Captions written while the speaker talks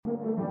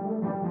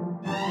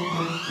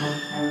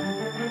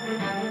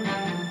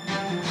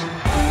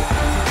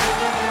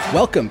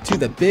Welcome to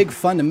the Big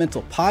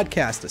Fundamental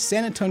Podcast, a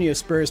San Antonio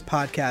Spurs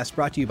podcast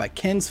brought to you by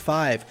Ken's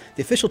 5,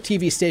 the official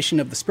TV station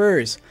of the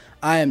Spurs.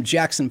 I am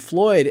Jackson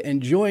Floyd,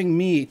 and joining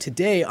me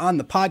today on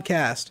the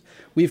podcast,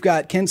 we've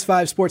got Ken's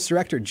 5 Sports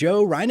Director,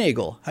 Joe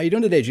Reinagel. How you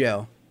doing today,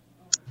 Joe?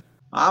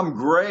 I'm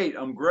great.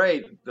 A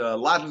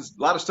lot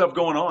of stuff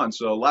going on,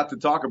 so a lot to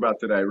talk about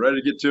today.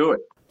 Ready to get to it.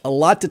 A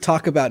lot to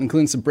talk about,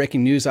 including some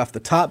breaking news off the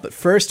top. But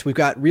first, we've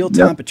got real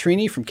Tom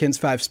Petrini from Ken's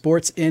 5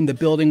 Sports in the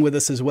building with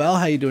us as well.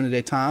 How you doing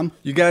today, Tom?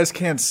 You guys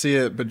can't see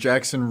it, but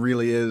Jackson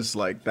really is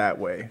like that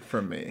way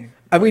from me.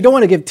 We don't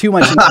want to give too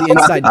much into the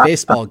inside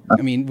baseball.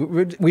 I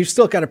mean, we've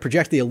still got to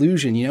project the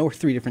illusion, we're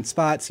three different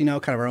spots, kind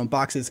of our own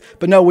boxes.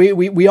 But no,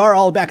 we are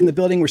all back in the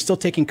building. We're still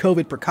taking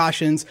COVID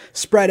precautions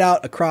spread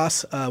out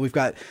across. We've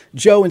got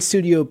Joe in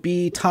Studio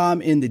B,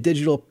 Tom in the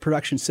digital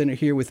production center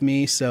here with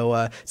me. So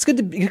it's good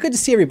to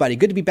see everybody.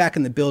 Good to be back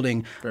in the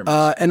building.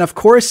 And of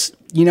course,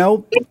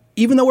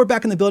 even though we're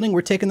back in the building,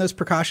 we're taking those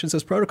precautions,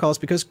 those protocols,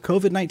 because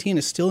COVID-19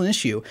 is still an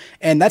issue.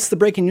 And that's the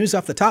breaking news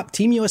off the top.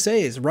 Team USA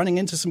is running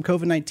into some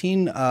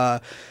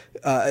COVID-19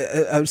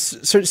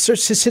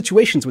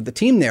 situations with the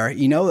team there.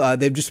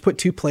 They've just put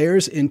 2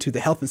 players into the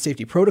health and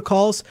safety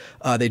protocols.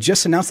 They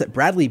just announced that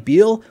Bradley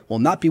Beal will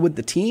not be with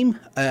the team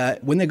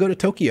when they go to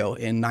Tokyo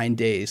in 9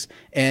 days.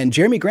 And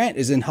Jeremy Grant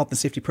is in health and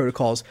safety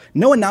protocols.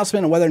 No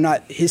announcement on whether or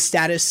not his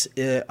status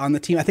on the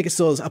team. I think it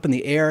still is up in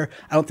the air.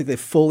 I don't think they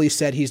fully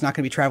said he's not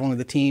going to be traveling with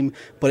the team.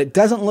 But it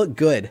doesn't look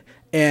good.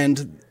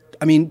 And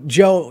I mean,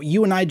 Joe,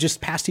 you and I just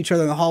passed each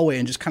other in the hallway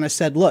and just kind of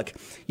said, look,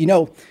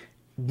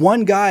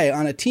 one guy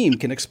on a team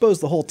can expose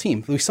the whole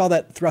team. We saw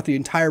that throughout the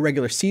entire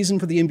regular season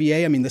for the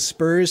NBA. I mean, the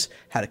Spurs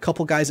had a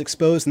couple guys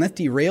exposed, and that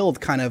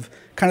derailed kind of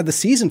the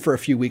season for a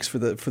few weeks for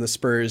the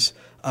Spurs,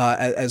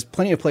 as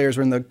plenty of players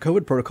were in the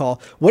COVID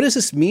protocol. What does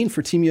this mean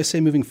for Team USA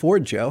moving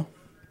forward, Joe?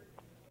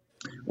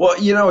 Well,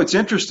 it's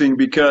interesting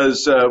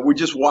because we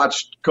just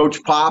watched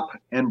Coach Pop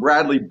and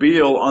Bradley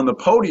Beal on the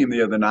podium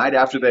the other night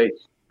after they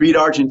beat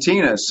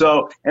Argentina.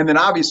 So, and then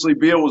obviously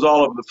Beal was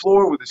all over the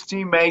floor with his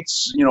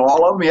teammates,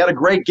 all of them. He had a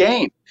great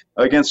game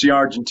against the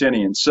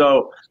Argentinians.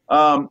 So,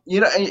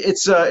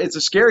 it's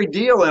a scary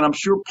deal, and I'm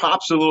sure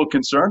Pop's a little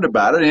concerned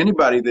about it.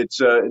 Anybody that's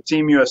a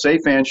Team USA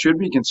fan should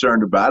be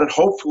concerned about it.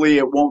 Hopefully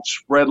it won't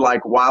spread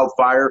like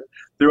wildfire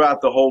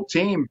throughout the whole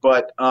team,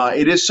 but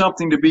it is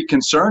something to be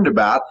concerned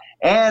about.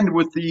 And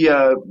with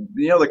the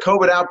the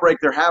COVID outbreak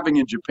they're having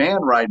in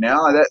Japan right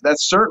now,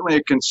 that's certainly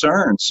a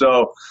concern.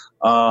 So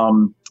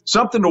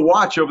something to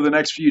watch over the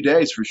next few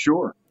days for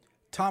sure.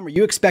 Tom, are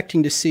you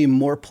expecting to see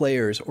more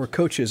players or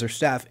coaches or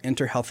staff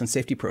enter health and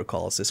safety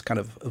protocols as this kind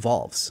of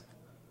evolves?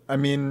 I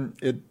mean,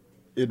 it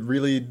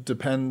really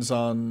depends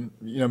on,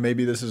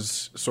 maybe this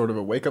is sort of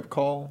a wake-up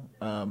call.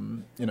 I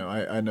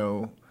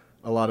know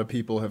a lot of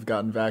people have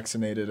gotten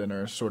vaccinated and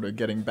are sort of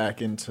getting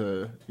back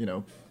into,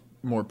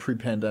 more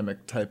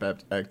pre-pandemic type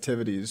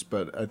activities,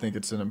 but I think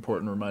it's an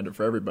important reminder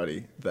for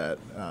everybody that,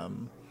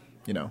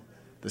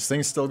 this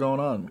thing's still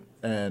going on.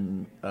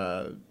 And,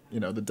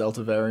 the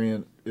Delta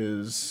variant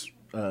is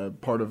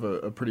part of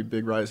a pretty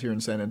big rise here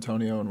in San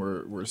Antonio, and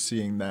we're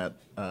seeing that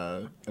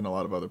in a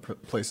lot of other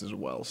places as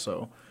well.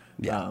 So,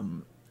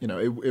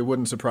 it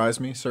wouldn't surprise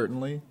me,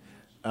 certainly.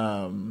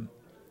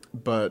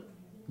 But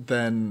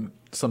then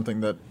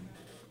something that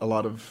a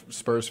lot of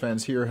Spurs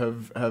fans here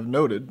have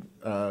noted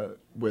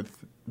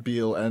with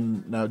Beal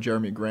and now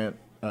Jeremy Grant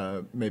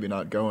maybe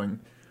not going,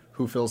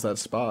 who fills that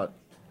spot?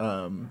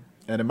 And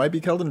it might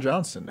be Keldon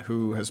Johnson,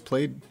 who has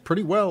played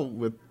pretty well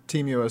with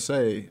Team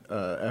USA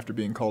after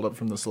being called up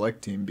from the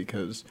select team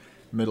because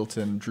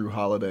Middleton, Drew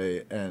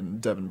Holiday,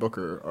 and Devin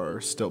Booker are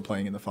still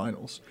playing in the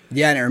finals.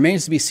 Yeah, and it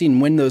remains to be seen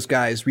when those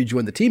guys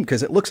rejoin the team,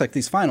 because it looks like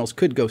these finals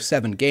could go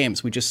 7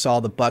 games. We just saw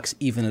the Bucks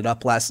even it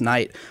up last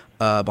night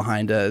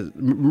behind a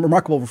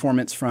remarkable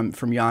performance from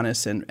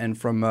Giannis and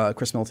from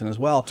Chris Middleton as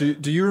well.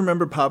 Do you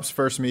remember Pop's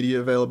first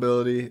media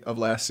availability of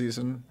last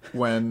season?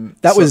 When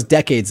that was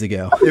decades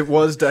ago. It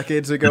was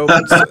decades ago.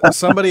 But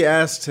somebody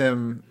asked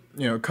him,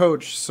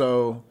 Coach,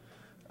 so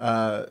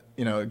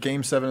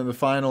Game 7 of the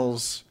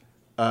finals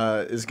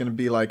is going to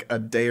be like a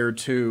day or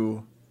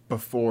two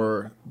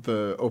before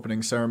the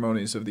opening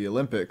ceremonies of the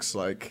Olympics.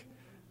 Like,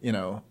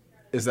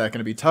 is that going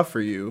to be tough for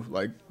you,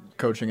 like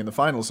coaching in the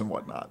finals and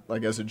whatnot,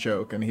 like as a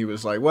joke? And he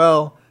was like,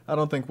 well, I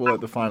don't think we'll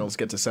let the finals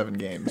get to 7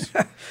 games.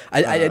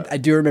 I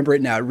do remember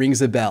it now. It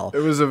rings a bell. It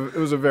was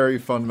a very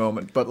fun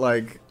moment. But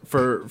like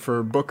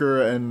for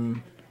Booker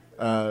and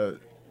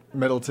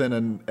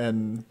Middleton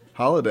and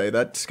Holiday,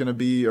 that's going to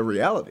be a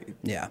reality.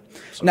 Yeah.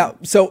 Now,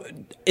 so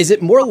is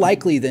it more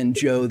likely then,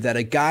 Joe, that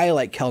a guy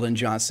like Keldon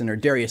Johnson or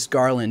Darius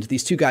Garland,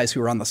 these 2 guys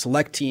who are on the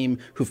select team,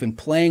 who've been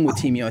playing with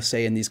Team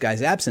USA in these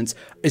guys' absence,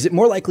 is it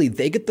more likely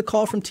they get the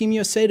call from Team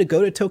USA to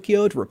go to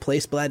Tokyo to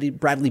replace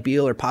Bradley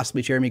Beal or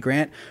possibly Jeremy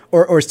Grant?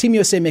 Or is Team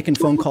USA making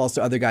phone calls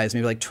to other guys,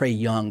 maybe like Trey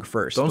Young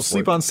first? Don't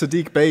sleep on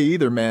Sadiq Bey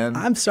either, man.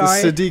 I'm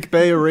sorry. The Sadiq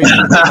Bey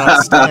arrangement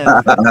does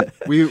not stand.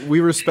 We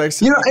respect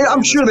Sadiq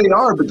I'm sure they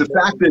are, but the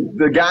fact that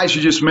the guys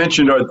you just mentioned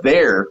are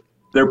there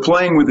they're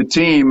playing with the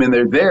team and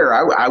they're there,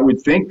 I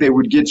would think they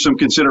would get some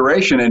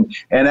consideration.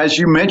 And as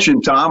you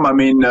mentioned, Tom, I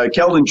mean,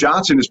 Keldon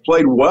Johnson has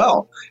played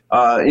well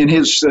in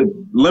his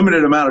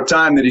limited amount of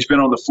time that he's been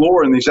on the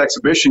floor in these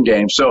exhibition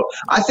games. So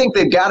I think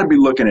they've got to be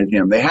looking at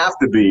him. They have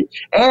to be.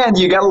 And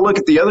you got to look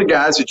at the other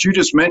guys that you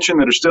just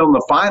mentioned that are still in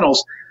the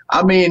finals.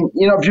 I mean,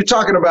 if you're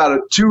talking about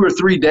 2 or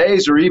 3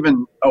 days or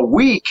even a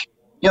week,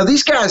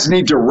 these guys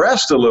need to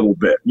rest a little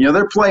bit.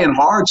 They're playing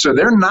hard, so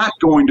they're not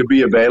going to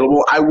be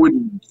available, I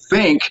wouldn't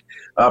think,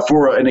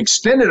 for an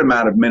extended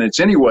amount of minutes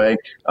anyway,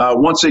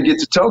 once they get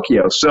to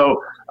Tokyo.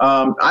 So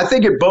I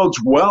think it bodes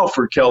well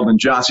for Keldon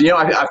Johnson.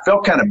 I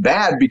felt kind of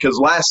bad because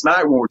last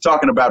night when we're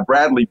talking about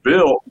Bradley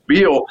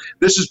Beal,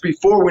 this is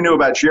before we knew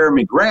about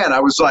Jeremy Grant. I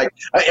was like,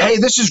 hey,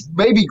 this is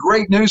maybe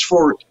great news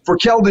for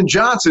Keldon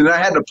Johnson. And I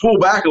had to pull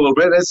back a little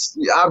bit. That's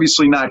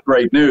obviously not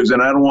great news,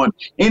 and I don't want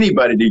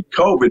anybody to get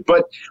COVID.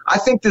 But I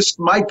think this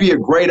might be a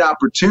great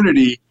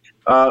opportunity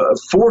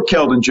for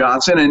Keldon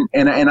Johnson,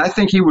 and I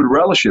think he would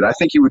relish it. I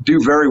think he would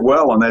do very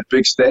well on that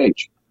big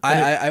stage.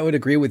 I would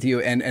agree with you,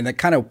 and that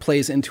kind of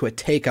plays into a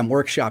take I'm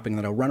workshopping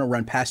that I'll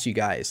run past you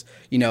guys.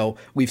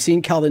 We've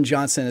seen Keldon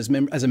Johnson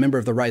as a member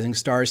of the Rising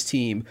Stars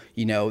team,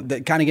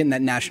 that kind of getting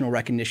that national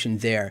recognition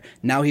there.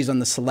 Now he's on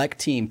the select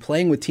team,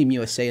 playing with Team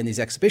USA in these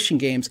exhibition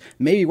games,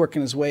 maybe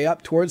working his way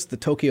up towards the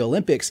Tokyo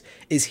Olympics.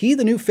 Is he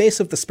the new face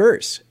of the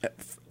Spurs?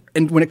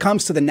 And when it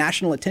comes to the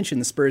national attention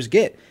the Spurs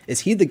get,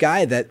 is he the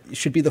guy that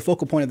should be the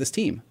focal point of this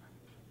team?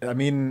 I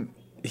mean,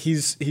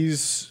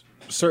 he's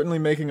certainly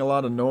making a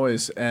lot of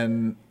noise,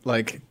 and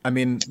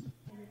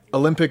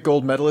Olympic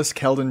gold medalist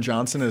Keldon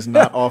Johnson is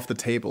not off the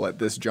table at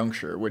this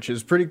juncture, which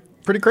is pretty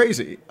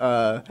crazy.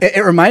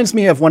 It reminds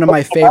me of one of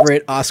my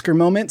favorite Oscar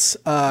moments.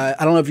 I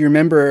don't know if you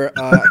remember.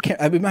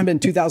 It might have been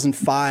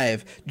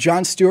 2005.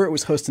 Jon Stewart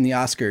was hosting the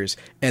Oscars,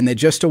 and they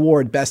just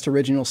awarded Best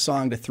Original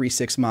Song to 3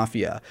 6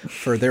 Mafia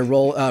for their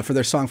role for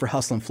their song for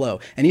Hustle and Flow.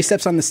 And he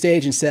steps on the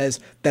stage and says,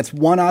 "That's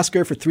 1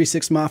 Oscar for 3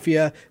 6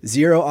 Mafia,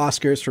 0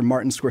 Oscars for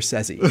Martin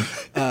Scorsese."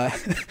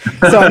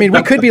 So I mean,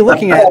 we could be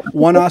looking at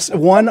one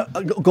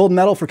gold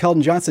medal for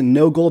Keldon Johnson,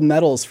 no gold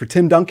medals for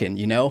Tim Duncan.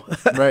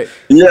 Right?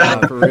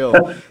 Yeah, for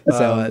real.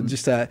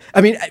 So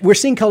I mean, we're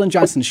seeing Keldon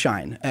Johnson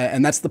shine,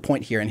 and that's the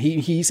point here. And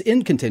he's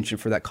in contention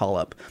for that call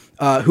up.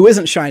 Who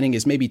isn't shining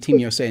is maybe Team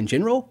USA in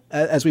general.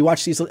 As we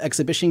watch these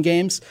exhibition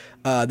games,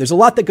 there's a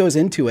lot that goes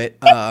into it.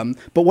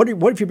 But what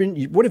have been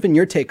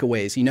your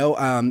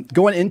takeaways?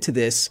 Going into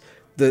this,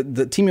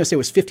 the Team USA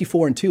was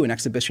 54-2 in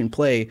exhibition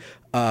play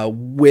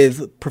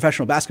with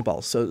professional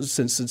basketball. So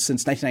since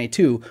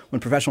 1992, when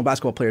professional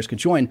basketball players could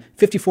join,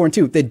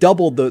 54-2, they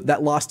doubled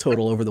that loss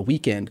total over the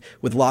weekend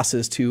with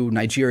losses to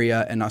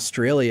Nigeria and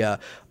Australia.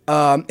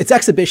 It's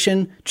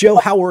exhibition. Joe,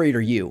 how worried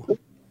are you?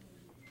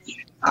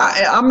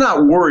 I'm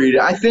not worried.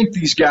 I think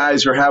these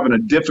guys are having a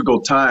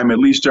difficult time, at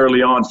least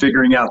early on,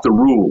 figuring out the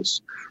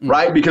rules,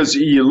 right? Because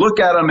you look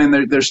at them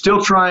and they're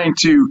still trying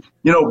to,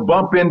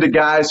 bump into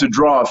guys to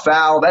draw a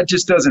foul. That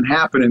just doesn't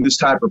happen in this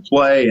type of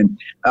play. And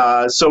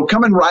so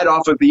coming right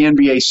off of the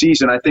NBA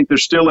season, I think they're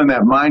still in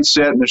that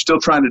mindset, and they're still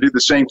trying to do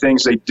the same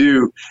things they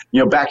do,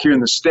 back here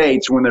in the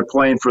States when they're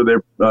playing for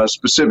their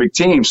specific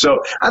team.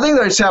 So I think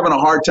they're just having a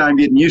hard time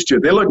getting used to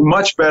it. They look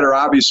much better,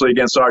 obviously,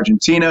 against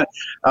Argentina.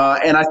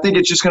 And I think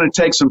it's just going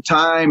to take some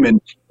time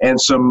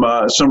and some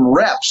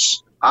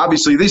reps.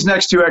 Obviously, these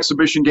next 2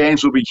 exhibition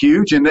games will be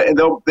huge, and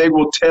they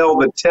will tell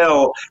the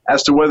tale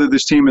as to whether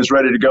this team is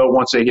ready to go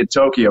once they hit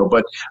Tokyo.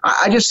 But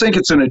I just think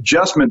it's an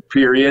adjustment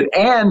period.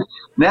 And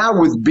now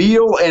with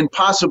Beal and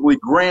possibly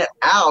Grant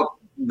out,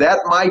 that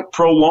might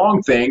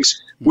prolong things,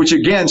 which,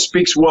 again,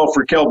 speaks well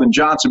for Keldon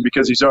Johnson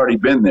because he's already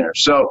been there.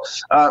 So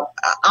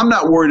I'm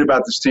not worried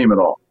about this team at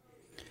all.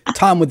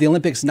 Tom, with the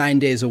Olympics 9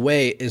 days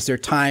away, is there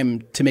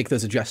time to make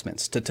those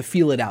adjustments, to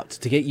feel it out,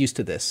 to get used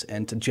to this,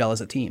 and to gel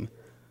as a team?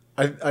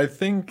 I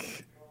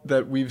think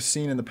that we've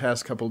seen in the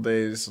past couple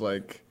days,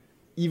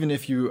 even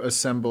if you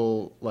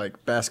assemble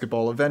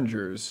basketball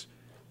Avengers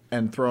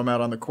and throw them out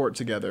on the court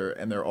together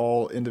and they're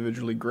all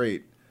individually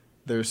great,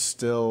 it's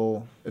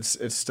still a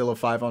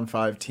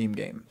 5-on-5 team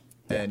game,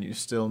 and you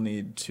still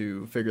need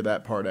to figure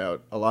that part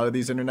out. A lot of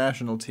these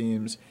international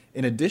teams,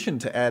 in addition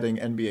to adding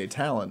NBA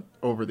talent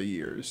over the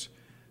years,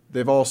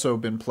 they've also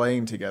been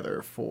playing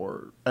together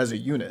as a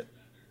unit,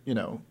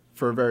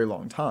 for a very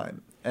long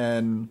time.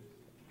 And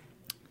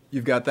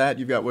you've got that.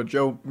 You've got what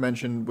Joe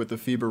mentioned with the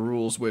FIBA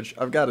rules, which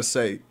I've got to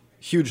say,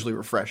 hugely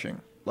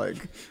refreshing.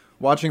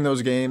 Watching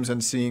those games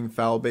and seeing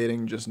foul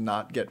baiting just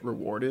not get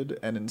rewarded,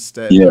 and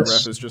instead the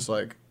ref is just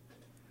like,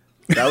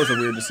 that was a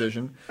weird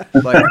decision. I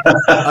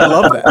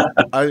love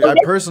that. I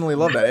personally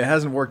love that. It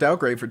hasn't worked out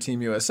great for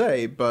Team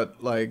USA, but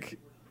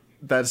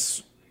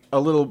that's a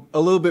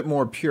little bit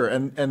more pure.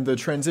 And the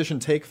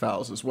transition take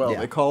fouls as well. Yeah.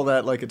 They call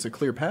that it's a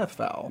clear path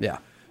foul. Yeah.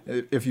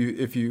 If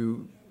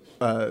you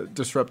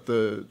disrupt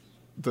the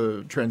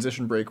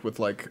transition break with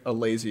a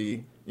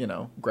lazy,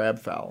 grab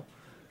foul.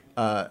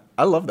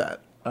 I love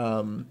that.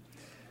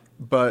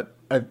 But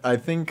I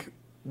think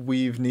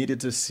we've needed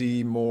to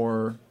see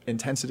more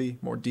intensity,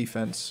 more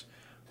defense,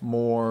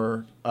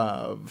 more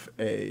of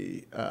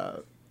a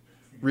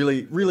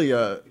really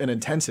an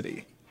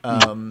intensity.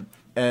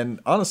 And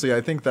honestly,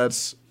 I think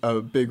that's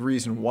a big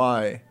reason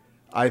why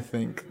I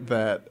think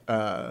that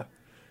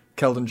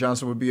Keldon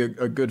Johnson would be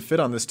a good fit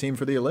on this team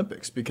for the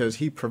Olympics, because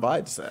he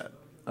provides that.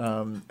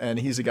 And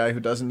he's a guy who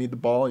doesn't need the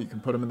ball. You can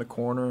put him in the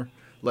corner,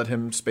 let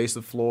him space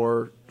the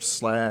floor,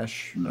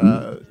 slash,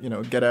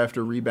 get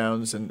after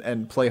rebounds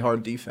and play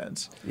hard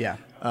defense. Yeah.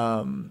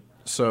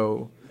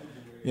 So,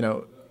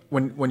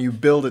 when you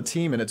build a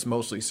team and it's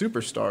mostly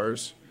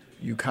superstars,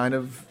 you kind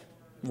of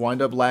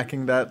wind up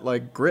lacking that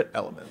like grit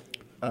element.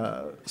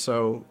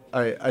 So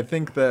I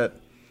think that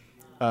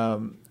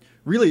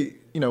really,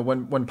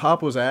 when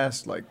Pop was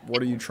asked, like,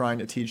 what are you trying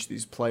to teach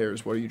these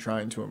players? What are you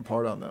trying to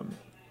impart on them?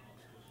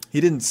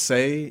 He didn't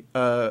say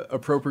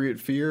appropriate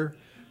fear,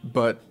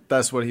 but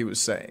that's what he was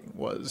saying,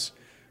 was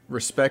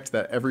respect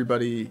that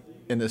everybody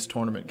in this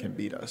tournament can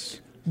beat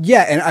us.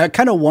 Yeah, and I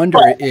kind of wonder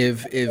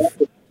if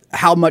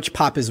how much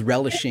Pop is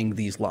relishing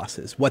these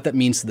losses, what that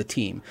means to the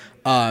team,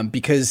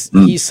 because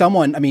he's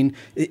someone. I mean,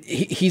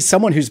 he's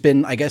someone who's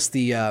been, I guess,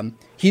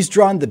 he's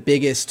drawn the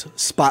biggest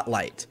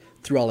spotlight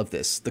through all of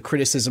this. The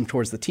criticism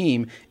towards the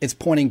team, it's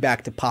pointing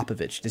back to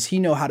Popovich. Does he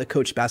know how to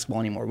coach basketball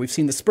anymore? We've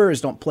seen the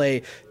Spurs don't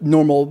play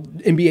normal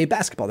NBA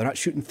basketball. They're not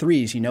shooting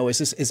threes.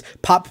 Is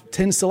Pop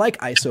tends to like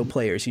ISO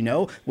players,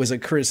 was a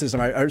criticism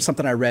or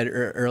something I read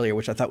earlier,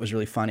 which I thought was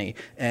really funny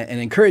and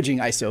encouraging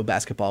ISO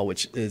basketball,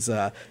 which is,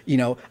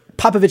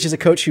 Popovich is a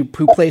coach who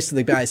plays to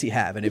the guys he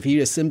have, and if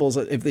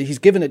he's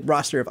given a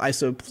roster of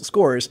ISO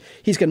scorers,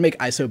 he's going to make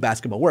ISO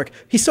basketball work.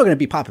 He's still going to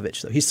be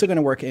Popovich, though. He's still going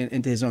to work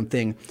into his own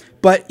thing.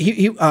 But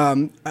he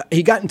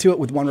got into it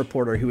with one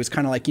reporter who was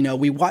kind of like,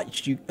 we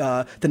watched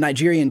the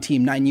Nigerian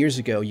team 9 years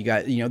ago. You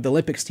got, the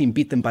Olympics team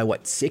beat them by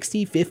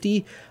 60,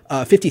 50,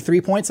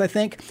 53 points, I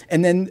think.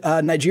 And then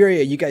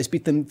Nigeria, you guys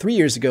beat them 3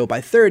 years ago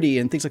by 30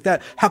 and things like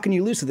that. How can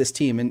you lose to this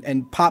team?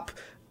 And Pop,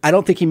 I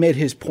don't think he made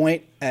his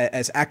point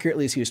as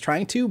accurately as he was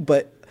trying to,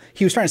 but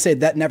he was trying to say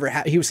that never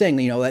happened. He was saying,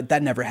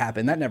 that never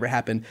happened. That never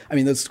happened. I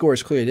mean, those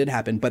scores clearly did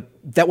happen, but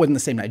that wasn't the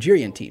same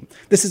Nigerian team.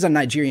 This is a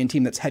Nigerian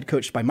team that's head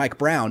coached by Mike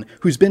Brown,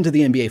 who's been to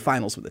the NBA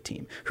Finals with the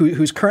team,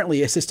 who's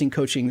currently assisting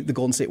coaching the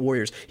Golden State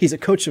Warriors. He's a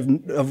coach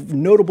of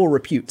notable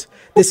repute.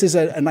 This is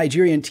a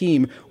Nigerian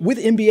team with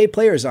NBA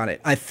players on it.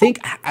 I think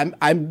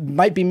I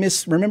might be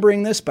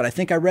misremembering this, but I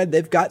think I read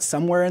they've got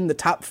somewhere in the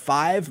top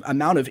 5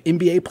 amount of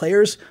NBA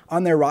players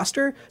on their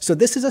roster. So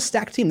this is a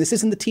stacked team. This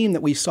isn't the team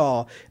that we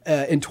saw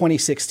in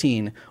 2016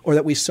 or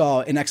that we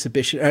saw in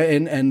exhibition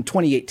in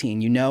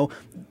 2018.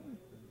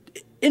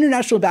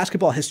 International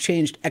basketball has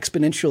changed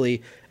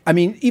exponentially. I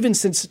memean, even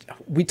since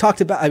we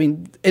talked about,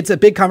 it's a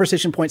big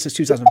conversation point since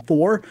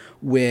 2004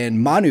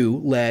 when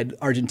Manu led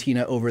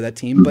Argentina over that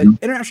team. But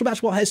international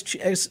basketball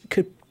has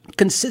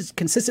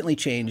consistently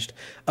changed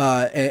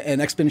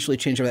and exponentially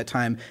changed over that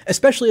time,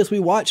 especially as we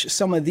watch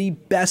some of the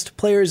best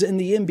players in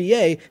the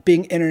NBA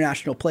being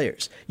international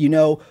players.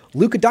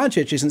 Luka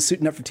Doncic isn't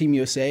suiting up for Team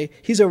USA.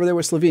 He's over there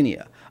with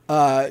Slovenia.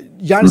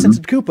 Giannis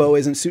Antetokounmpo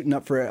isn't suiting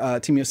up for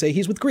Team USA.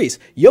 He's with Greece.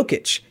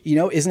 Jokic,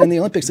 isn't in the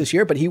Olympics this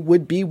year, but he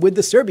would be with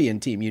the Serbian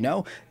team.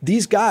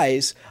 These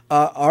guys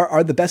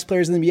are the best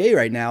players in the NBA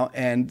right now,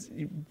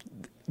 and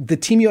the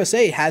Team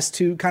USA has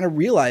to kind of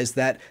realize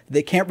that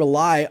they can't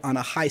rely on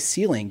a high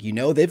ceiling.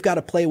 They've got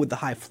to play with the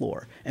high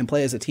floor and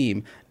play as a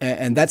team,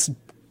 and that's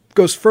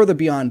goes further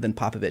beyond than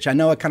Popovich. I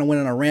know I kind of went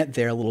on a rant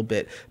there a little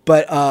bit,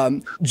 but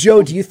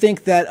Joe, do you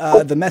think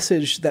that the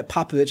message that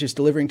Popovich is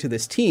delivering to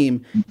this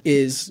team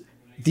is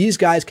these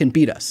guys can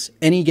beat us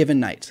any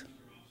given night?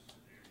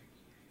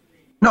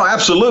 No,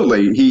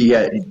 absolutely. He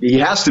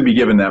has to be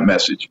given that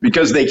message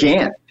because they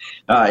can.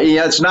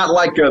 It's not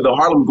like the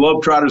Harlem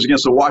Globetrotters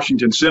against the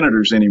Washington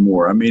Senators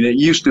anymore. I mean, it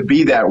used to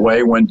be that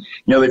way when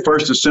they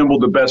first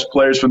assembled the best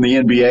players from the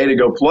NBA to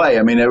go play.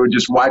 I mean, they were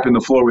just wiping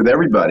the floor with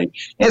everybody.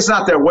 And it's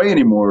not that way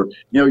anymore.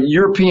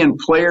 European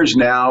players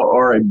now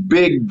are a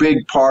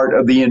big part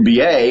of the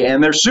NBA,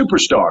 and they're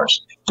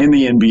superstars in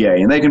the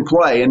NBA, and they can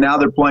play. And now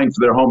they're playing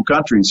for their home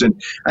countries. And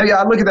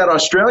I look at that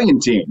Australian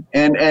team,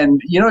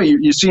 and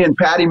you're seeing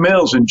Patty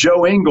Mills and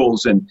Joe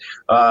Ingles and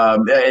a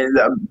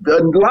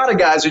lot of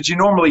guys that you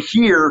normally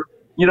hear,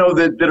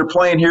 that are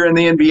playing here in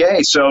the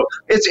NBA. So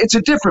it's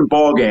a different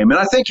ball game. And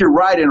I think you're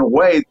right in a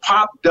way.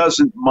 Pop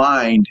doesn't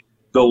mind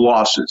the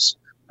losses.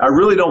 I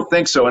really don't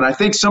think so. And I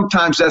think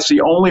sometimes that's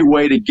the only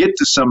way to get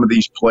to some of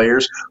these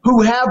players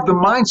who have the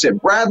mindset.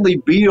 Bradley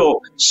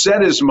Beal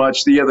said as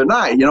much the other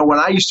night. When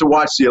I used to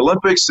watch the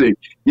Olympics, the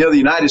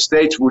United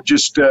States would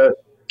just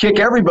kick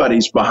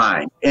everybody's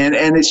behind. And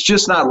it's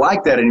just not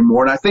like that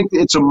anymore. And I think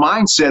it's a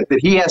mindset that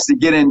he has to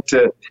get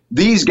into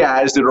these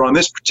guys that are on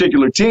this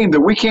particular team,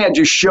 that we can't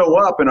just show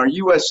up in our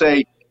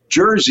USA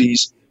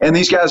jerseys and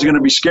these guys are going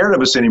to be scared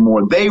of us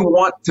anymore. They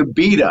want to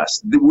beat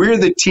us. We're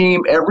the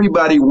team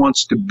everybody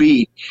wants to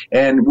beat,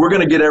 and we're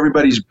going to get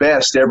everybody's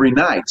best every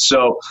night.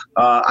 So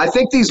I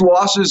think these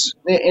losses,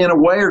 in a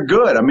way, are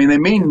good. I mean, they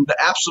mean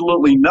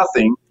absolutely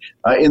nothing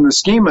in the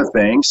scheme of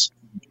things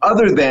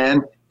other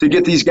than to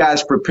get these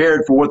guys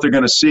prepared for what they're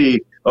going to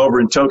see over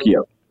in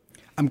Tokyo.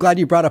 I'm glad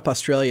you brought up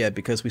Australia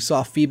because we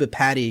saw FIBA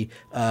Patty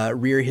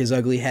rear his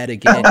ugly head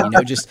again.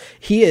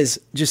 He is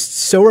just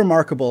so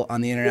remarkable on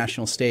the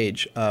international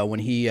stage when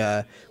he's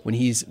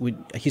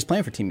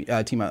playing for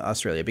Team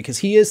Australia because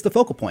he is the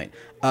focal point.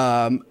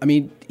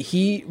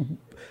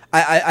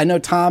 I know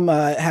Tom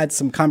had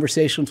some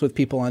conversations with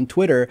people on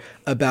Twitter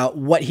about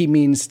what he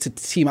means to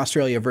Team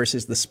Australia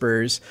versus the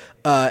Spurs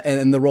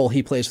and the role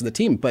he plays for the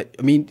team. But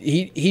I mean,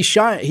 he's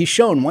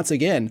shown once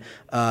again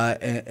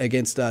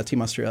against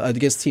Team Australia,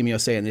 against Team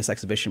USA in this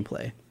exhibition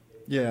play.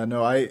 Yeah,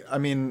 no, I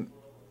mean,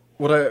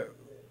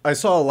 I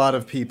saw a lot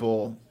of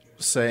people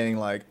saying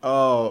like,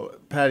 "Oh,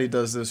 Patty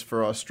does this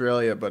for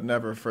Australia, but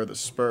never for the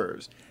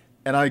Spurs,"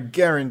 and I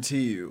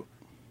guarantee you,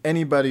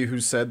 anybody who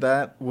said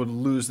that would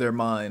lose their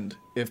mind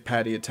if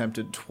Patty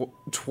attempted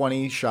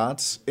 20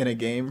 shots in a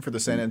game for the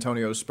San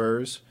Antonio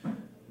Spurs.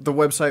 The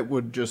website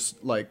would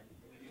just like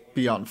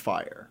be on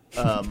fire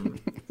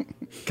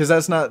because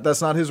that's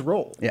not his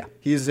role. Yeah,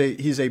 he's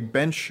a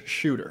bench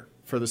shooter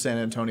for the San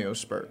Antonio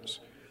Spurs.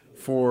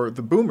 For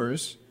the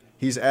Boomers,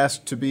 he's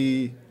asked to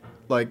be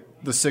like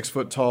the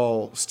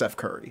 6-foot-tall Steph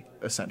Curry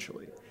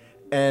essentially,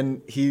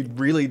 and he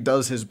really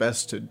does his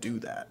best to do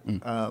that.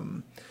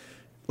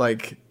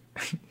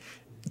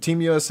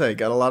 Team USA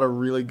got a lot of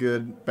really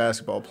good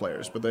basketball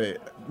players, but they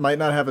might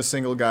not have a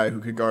single guy who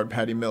could guard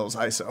Patty Mills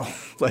ISO.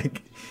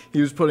 Like,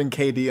 he was putting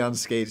KD on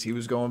skates. He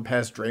was going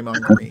past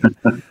Draymond Green.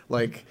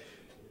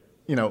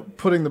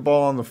 Putting the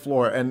ball on the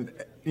floor. And,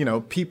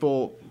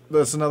 people,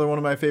 that's another one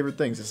of my favorite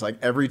things. It's like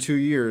every 2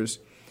 years,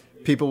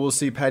 people will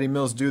see Patty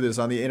Mills do this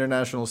on the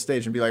international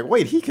stage and be like,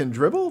 wait, he can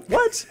dribble?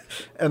 What?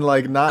 And,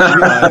 not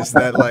realize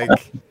that,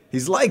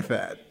 he's like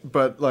that.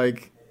 But,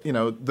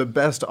 the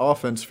best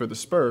offense for the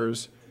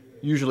Spurs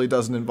usually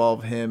doesn't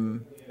involve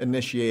him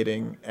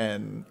initiating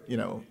and,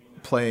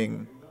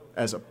 playing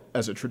as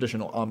a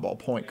traditional on-ball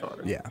point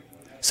guard. Yeah.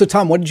 So,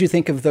 Tom, what did you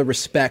think of the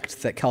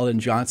respect that Keldon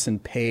Johnson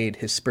paid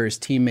his Spurs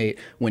teammate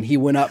when he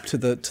went up to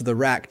the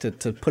rack to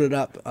put it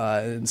up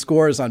and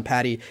scores on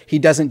Patty? He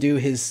doesn't do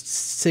his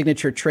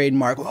signature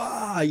trademark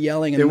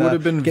yelling. It would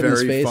have been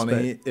very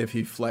funny if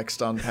he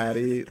flexed on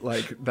Patty.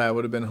 That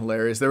would have been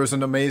hilarious. There was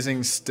an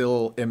amazing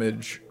still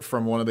image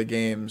from one of the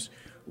games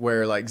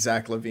where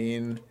Zach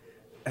LaVine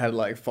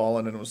had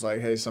fallen and was like,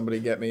 "Hey, somebody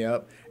get me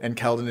up," and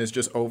Keldon is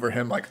just over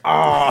him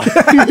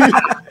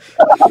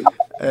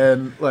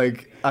and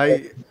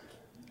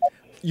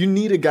you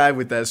need a guy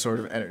with that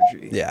sort of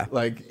energy. Yeah,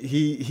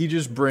 he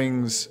just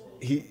brings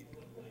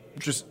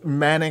just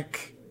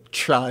manic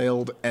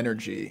child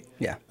energy.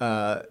 Yeah,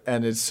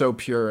 and it's so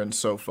pure and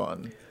so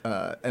fun.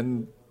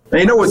 And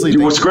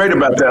what's great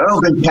about that? I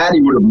don't think Patty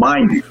would have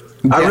minded.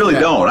 I really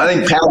don't. I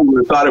think Patty would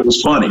have thought it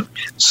was funny.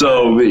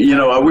 So,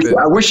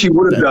 I wish he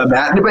would have done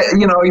that.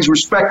 But, he's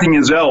respecting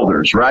his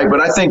elders, right?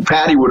 But I think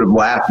Patty would have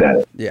laughed at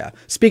it. Yeah.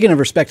 Speaking of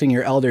respecting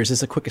your elders,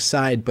 as a quick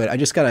aside, but I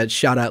just got to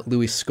shout out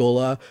Luis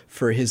Scola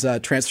for his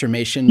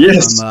transformation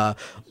from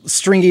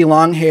stringy,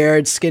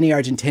 long-haired, skinny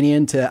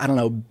Argentinian to, I don't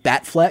know,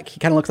 Batfleck. He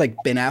kind of looks like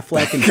Ben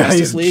Affleck in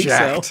Justice League.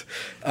 Jacked. So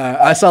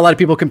I saw a lot of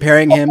people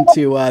comparing him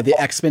to the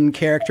X-Men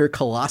character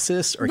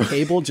Colossus or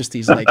Cable, just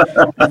these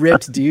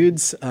ripped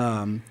dudes.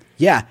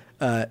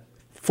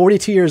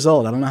 42 years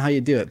old. I don't know how you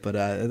do it, but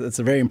it's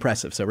very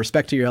impressive. So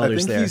respect to your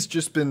elders there. I think he's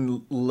just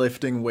been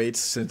lifting weights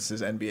since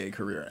his NBA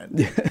career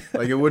ended.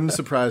 It wouldn't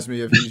surprise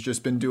me if he's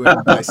just been doing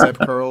bicep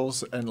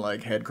curls and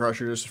head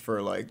crushers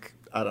for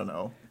I don't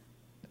know,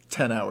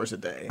 10 hours a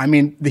day. I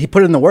mean, he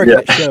put in the work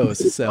and it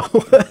shows. So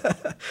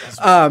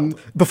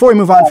before we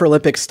move on for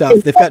Olympic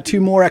stuff, they've got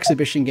 2 more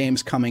exhibition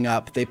games coming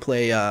up. They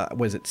play,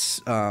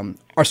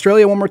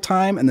 Australia one more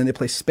time, and then they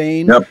play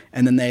Spain,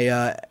 and then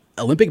they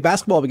Olympic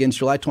basketball begins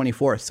July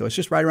 24th, so it's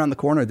just right around the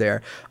corner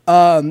there.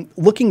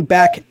 Looking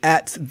back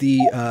at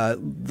the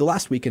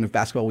last weekend of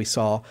basketball we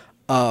saw,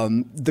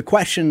 the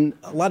question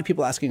a lot of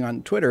people asking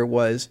on Twitter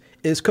was,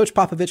 is Coach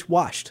Popovich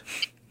washed?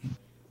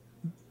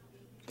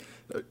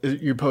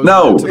 You posed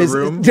it to the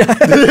room?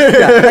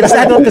 I just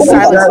had to let the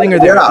silence linger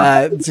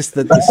there. Just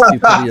the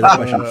stupidity of the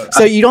question.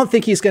 So you don't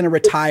think he's going to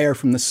retire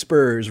from the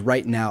Spurs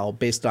right now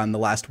based on the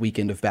last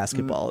weekend of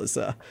basketball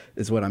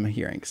is what I'm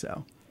hearing.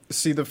 So.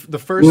 See, the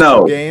first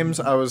 2 games,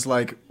 I was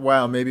like,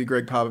 wow, maybe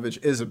Greg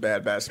Popovich is a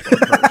bad basketball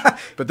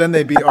coach. But then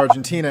they beat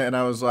Argentina, and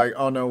I was like,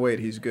 oh, no, wait,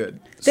 he's good.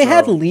 They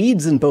had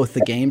leads in both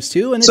the games,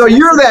 too. And so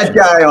you're that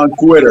guy on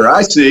Twitter,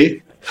 I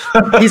see.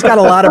 He's got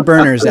a lot of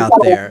burners out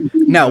there.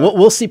 No,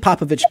 we'll see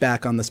Popovich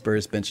back on the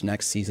Spurs bench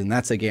next season.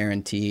 That's a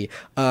guarantee.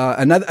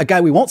 A guy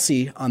we won't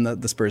see on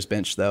the Spurs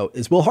bench, though,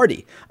 is Will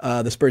Hardy,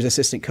 the Spurs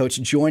assistant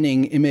coach,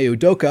 joining Ime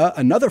Udoka,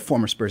 another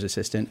former Spurs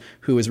assistant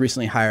who was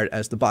recently hired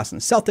as the Boston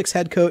Celtics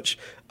head coach.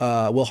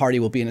 Will Hardy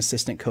will be an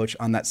assistant coach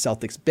on that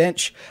Celtics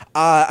bench.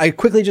 I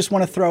quickly just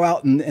want to throw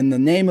out, in the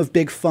name of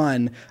big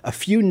fun, a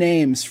few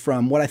names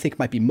from what I think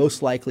might be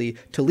most likely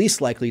to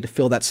least likely to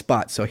fill that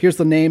spot. So here's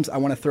the names I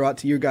want to throw out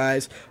to you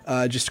guys.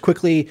 Just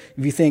quickly,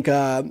 if you think,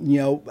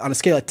 on a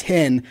scale of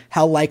 10,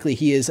 how likely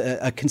he is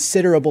a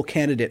considerable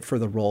candidate for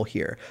the role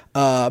here.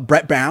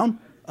 Brett Brown,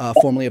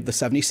 formerly of the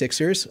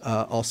 76ers,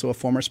 also a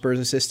former Spurs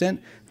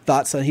assistant.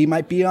 thoughts that he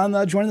might be on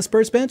joining the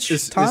Spurs bench?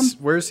 Tom,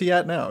 where's he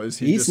at now? Is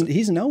he?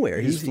 He's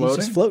nowhere. He's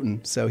just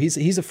floating. So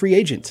he's a free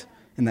agent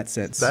in that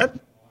sense. That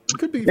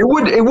could be. It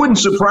wouldn't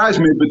surprise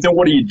me, but then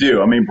what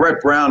do? I mean,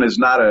 Brett Brown is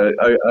not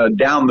a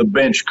down the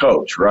bench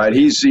coach, right?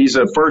 He's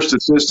a first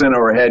assistant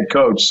or a head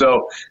coach.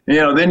 So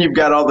then you've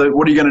got all the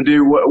what are you going to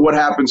do? What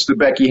happens to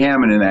Becky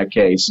Hammon in that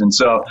case? And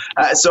so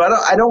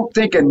I don't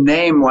think a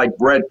name like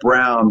Brett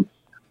Brown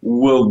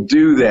will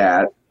do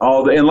that.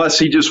 Unless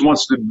he just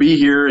wants to be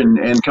here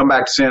and come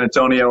back to San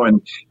Antonio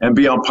and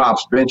be on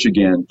Pop's bench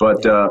again.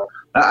 But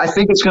I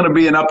think it's going to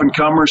be an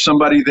up-and-comer,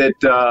 somebody that,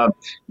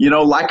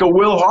 like a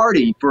Will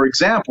Hardy, for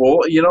example,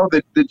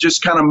 that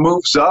just kind of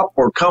moves up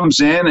or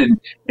comes in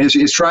and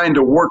is trying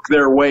to work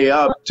their way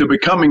up to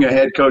becoming a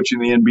head coach in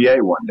the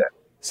NBA one day.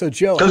 So,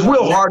 Joe. Because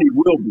Will Hardy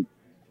will be.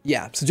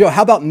 Yeah. So, Joe,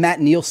 how about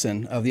Matt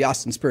Nielsen of the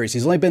Austin Spurs?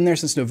 He's only been there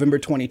since November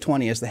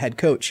 2020 as the head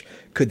coach.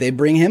 Could they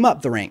bring him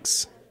up the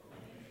ranks?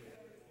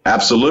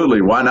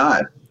 Absolutely. Why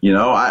not?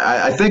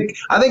 I think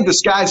the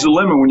sky's the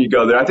limit when you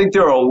go there. I think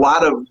there are a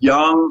lot of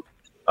young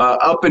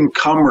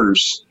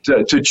up-and-comers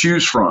to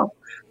choose from.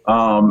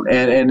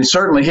 And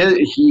certainly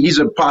he's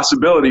a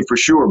possibility for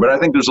sure, but I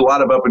think there's a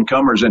lot of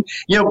up-and-comers. And,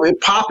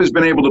 Pop has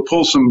been able to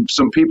pull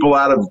some people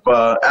out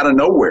of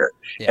nowhere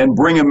and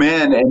bring them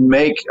in and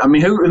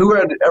who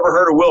had ever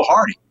heard of Will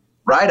Hardy?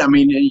 Right. I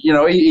mean,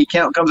 he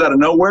comes out of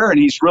nowhere, and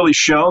he's really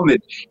shown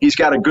that he's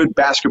got a good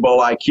basketball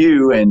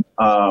IQ. And,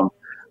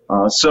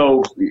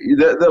 so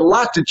there's a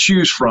lot to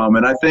choose from,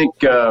 and I think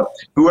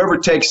whoever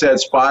takes that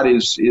spot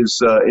is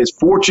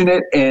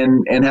fortunate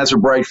and has a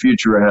bright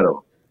future ahead of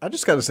him. I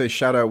just got to say,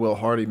 shout out Will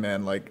Hardy,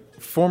 man! Like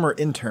former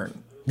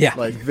intern, yeah,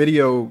 like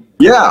video,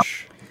 yeah,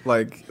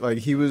 like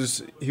he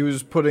was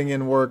putting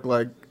in work,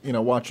 like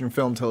watching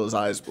film till his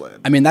eyes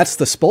bled. I mean, that's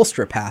the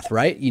Spoelstra path,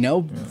 right?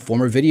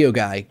 Former video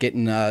guy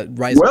getting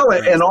rising. Well,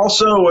 and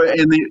also,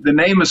 and the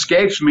name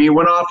escapes me. He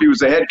went off. He was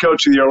the head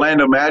coach of the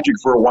Orlando Magic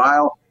for a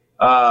while.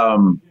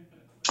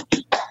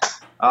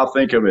 I'll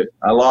think of it.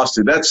 I lost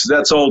it.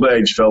 That's old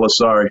age, fella.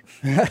 Sorry.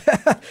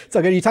 It's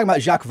okay. Are you talking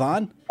about Jacques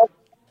Vaughn?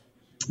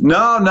 No,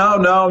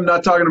 I'm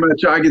not talking about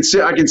Jacques.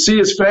 I can see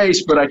his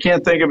face, but I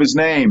can't think of his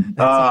name.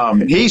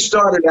 He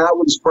started out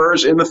with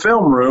Spurs in the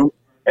film room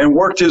and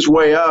worked his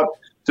way up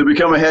to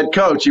become a head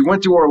coach. He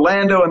went to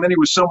Orlando, and then he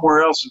was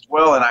somewhere else as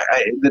well. And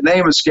the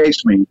name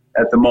escapes me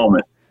at the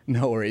moment.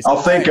 No worries.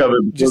 I'll think of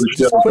it. Just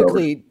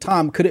quickly,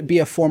 Tom, could it be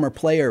a former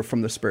player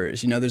from the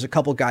Spurs? There's a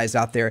couple guys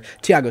out there.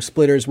 Tiago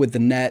Splitters with the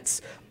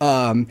Nets.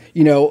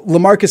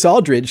 LaMarcus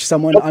Aldridge,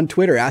 someone on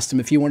Twitter asked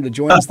him if he wanted to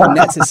join the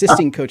Nets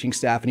assistant coaching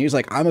staff, and he was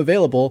like, I'm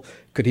available.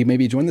 Could he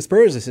maybe join the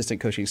Spurs assistant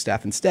coaching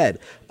staff instead?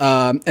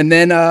 And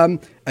then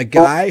a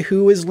guy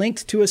who is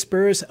linked to a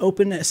Spurs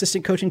open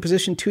assistant coaching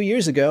position 2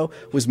 years ago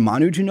was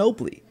Manu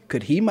Ginobili.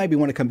 Could he maybe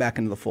want to come back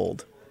into the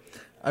fold?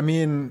 I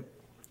mean,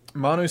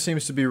 Manu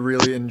seems to be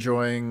really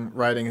enjoying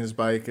riding his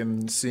bike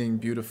and seeing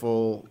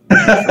beautiful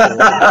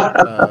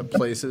natural,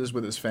 places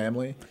with his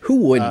family. Who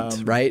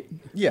wouldn't, right?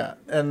 Yeah,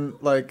 and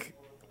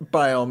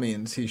by all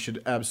means, he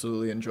should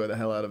absolutely enjoy the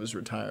hell out of his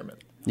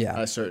retirement. Yeah,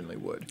 I certainly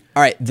would.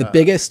 All right, the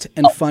biggest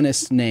and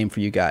funnest name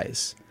for you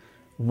guys.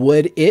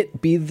 Would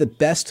it be the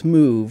best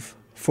move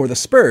for the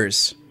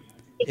Spurs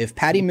if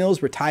Patty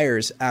Mills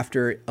retires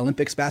after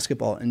Olympics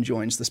basketball and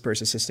joins the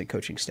Spurs assistant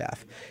coaching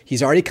staff?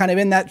 He's already kind of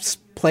in that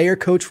player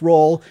coach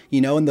role,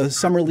 in the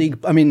summer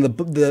league. I mean,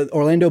 the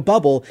Orlando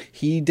bubble,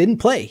 he didn't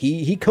play.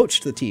 He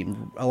coached the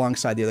team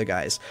alongside the other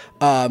guys.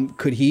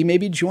 Could he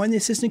maybe join the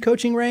assistant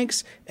coaching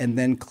ranks and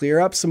then clear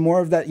up some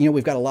more of that?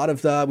 We've got a lot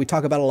of we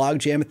talk about a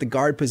logjam at the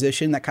guard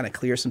position that kind of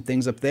clears some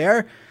things up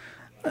there.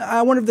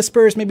 I wonder if the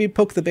Spurs maybe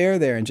poke the bear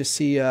there and just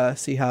see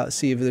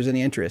if there's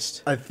any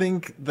interest. I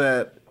think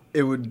that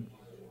it would.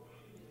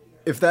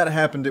 If that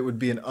happened, it would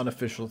be an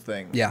unofficial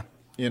thing. Yeah.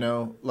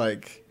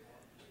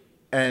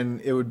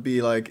 And it would be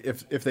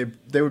if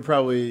they would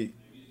probably,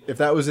 if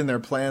that was in their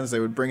plans, they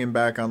would bring him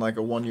back on a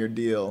 1-year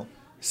deal,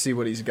 see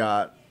what he's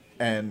got,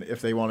 and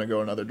if they want to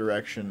go another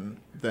direction,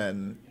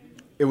 then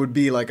it would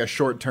be a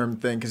short-term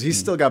thing because he's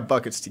still got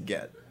buckets to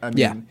get. I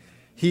mean,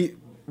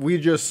 we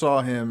just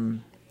saw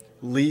him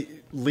lead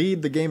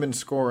the game in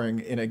scoring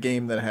in a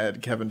game that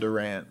had Kevin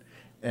Durant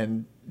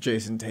and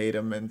Jason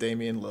Tatum and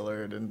Damian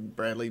Lillard and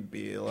Bradley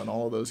Beal and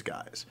all of those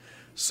guys.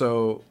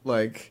 So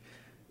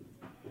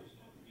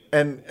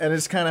and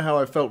it's kind of how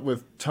I felt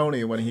with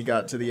Tony when he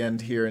got to the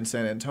end here in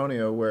San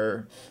Antonio,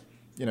 where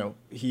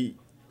he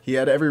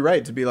had every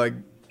right to be like,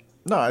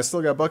 no, I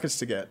still got buckets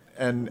to get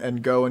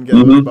and go and get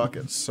those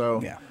buckets.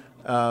 So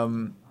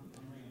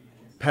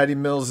Patty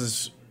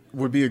Mills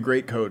would be a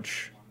great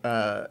coach,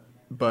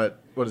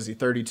 but what is he,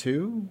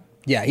 32?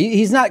 Yeah,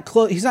 he's not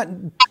close. He's not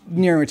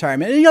near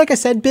retirement. And like I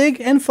said,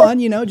 big and fun.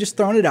 just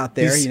throwing it out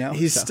there.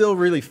 He's still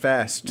really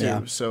fast too.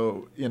 Yeah.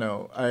 So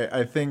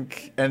I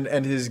think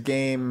and his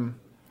game,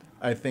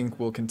 I think,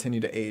 will continue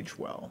to age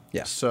well.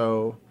 Yeah.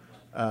 So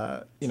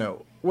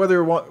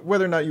whether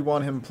or not you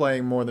want him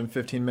playing more than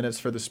 15 minutes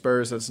for the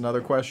Spurs, that's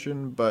another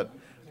question. But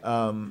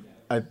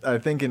I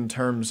think in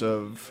terms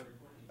of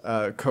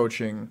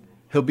coaching,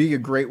 he'll be a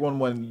great one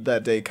when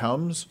that day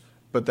comes,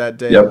 but that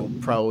day Yep. will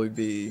probably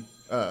be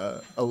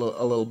a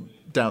little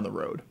down the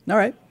road. All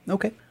right.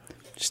 Okay.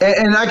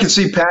 And I can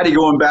see Patty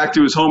going back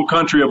to his home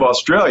country of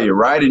Australia,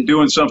 right, and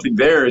doing something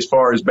there as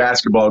far as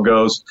basketball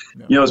goes.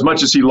 Yeah. You know, as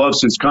much as he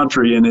loves his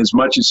country and as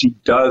much as he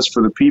does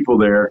for the people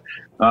there,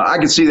 I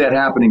can see that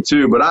happening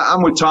too. But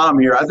I'm with Tom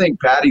here. I think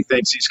Patty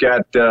thinks he's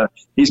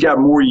got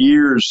more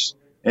years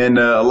and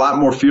a lot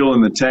more fuel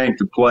in the tank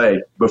to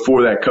play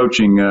before that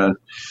coaching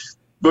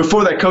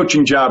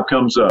job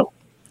comes up.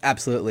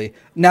 Absolutely.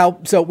 Now,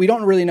 so we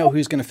don't really know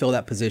who's going to fill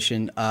that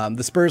position.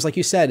 The Spurs, like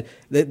you said,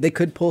 they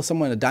could pull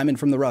someone, a diamond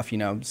from the rough,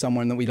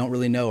 someone that we don't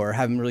really know or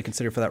haven't really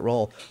considered for that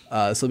role.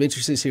 So it'll be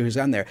interesting to see who's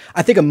on there.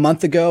 I think a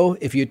month ago,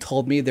 if you had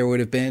told me there would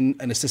have been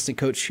an assistant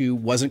coach who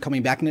wasn't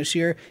coming back next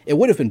year, it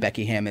would have been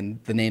Becky Hammon,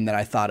 the name that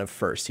I thought of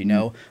first,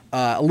 A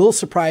little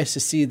surprised to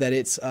see that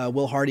it's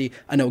Will Hardy,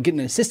 I know,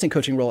 getting an assistant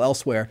coaching role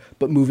elsewhere,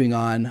 but moving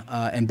on,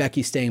 and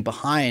Becky staying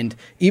behind,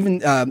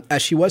 even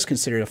as she was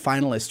considered a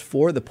finalist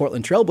for the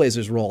Portland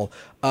Trailblazers role.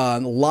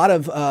 A lot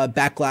of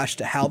backlash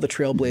to how the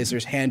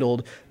Trailblazers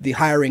handled the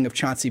hiring of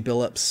Chauncey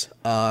Billups,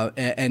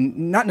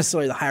 and not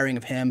necessarily the hiring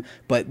of him,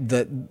 but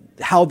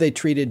how they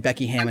treated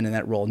Becky Hammon in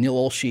that role. Neil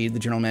Olshey, the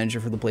general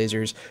manager for the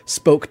Blazers,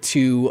 spoke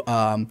to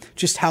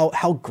just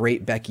how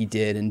great Becky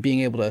did and being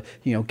able to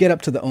get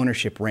up to the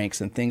ownership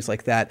ranks and things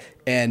like that.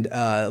 And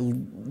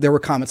there were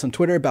comments on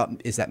Twitter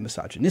about, is that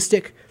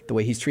misogynistic, the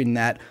way he's treating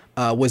that?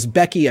 Was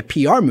Becky a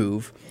PR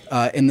move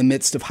in the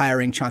midst of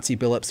hiring Chauncey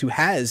Billups, who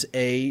has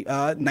a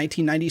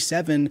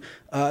 1997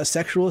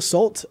 sexual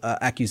assault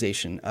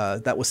accusation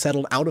that was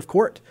settled out of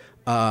court?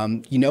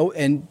 And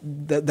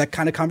that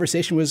kind of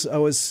conversation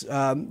was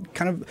kind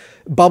of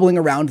bubbling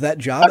around that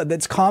job.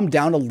 That's calmed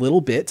down a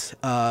little bit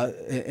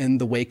in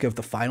the wake of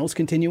the finals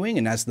continuing,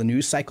 and as the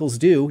news cycles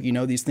do,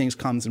 these things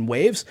comes in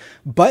waves.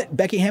 But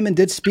Becky Hammon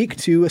did speak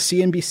to a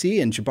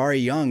CNBC and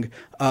Jabari Young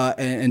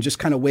and just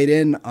kind of weighed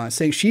in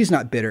saying she's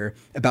not bitter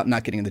about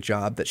not getting the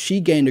job, that she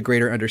gained a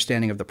greater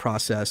understanding of the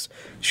process.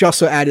 She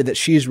also added that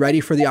she's ready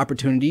for the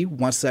opportunity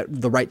once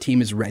that the right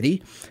team is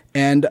ready,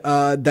 and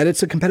that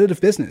it's a competitive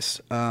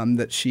business,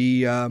 that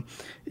she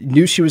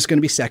knew she was going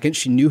to be second.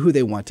 She knew who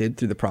they wanted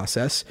through the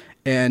process,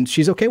 and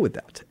she's okay with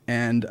that.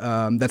 And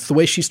that's the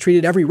way she's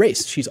treated every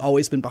race. She's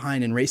always been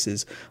behind in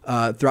races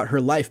throughout her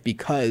life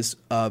because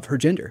of her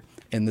gender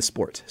in the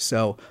sport.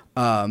 So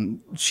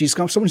she's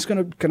someone who's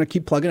going to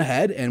keep plugging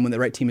ahead, and when the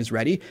right team is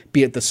ready,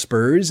 be it the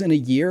Spurs in a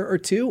year or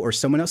two or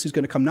someone else who's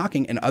going to come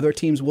knocking, and other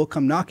teams will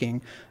come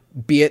knocking,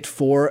 be it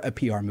for a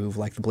PR move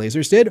like the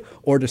Blazers did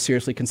or to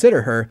seriously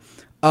consider her.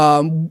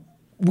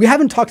 We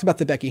haven't talked about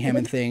the Becky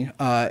Hammon thing,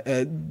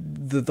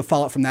 the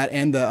fallout from that,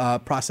 and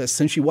the process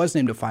since she was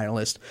named a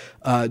finalist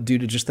due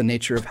to just the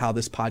nature of how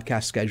this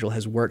podcast schedule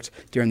has worked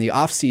during the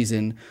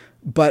offseason.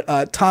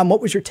 But Tom,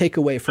 what was your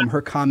takeaway from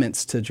her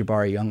comments to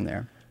Jabari Young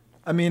there?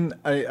 I mean,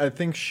 I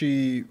think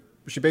she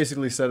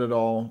basically said it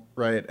all,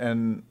 right?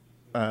 And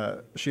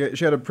she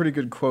had a pretty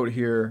good quote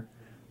here.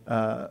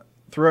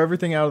 Throw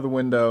everything out of the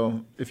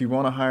window. If you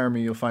want to hire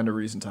me, you'll find a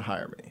reason to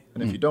hire me.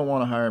 And if you don't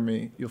want to hire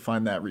me, you'll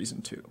find that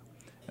reason too.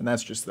 And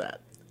that's just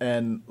that.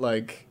 And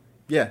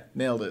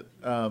nailed it.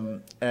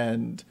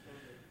 And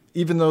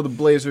even though the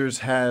Blazers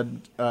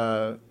had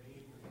a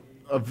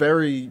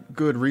very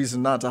good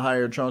reason not to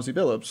hire Chauncey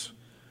Billups,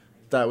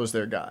 that was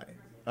their guy.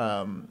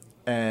 In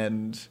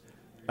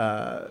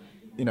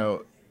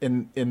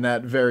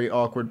that very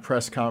awkward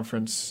press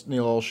conference,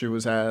 Neil Olshey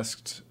was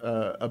asked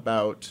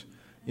about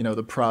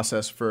the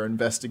process for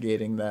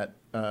investigating that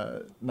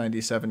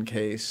 97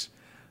 case,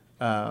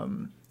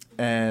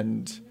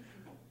 and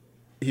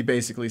he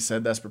basically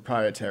said that's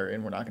proprietary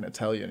and we're not going to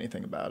tell you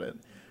anything about it.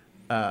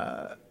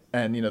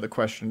 And the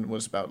question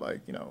was about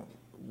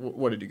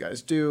what did you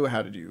guys do?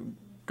 How did you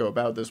go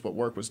about this? What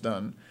work was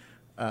done?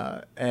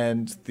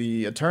 And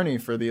the attorney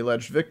for the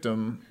alleged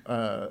victim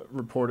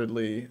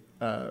reportedly,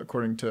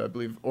 according to, I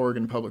believe,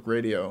 Oregon Public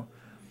Radio,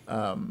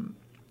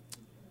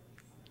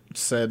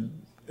 said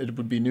it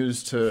would be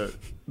news to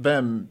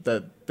them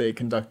that they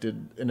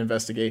conducted an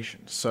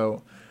investigation.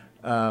 So,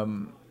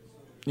 when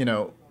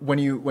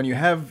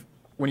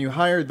you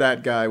hired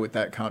that guy with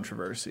that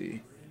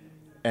controversy,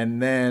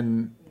 and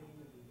then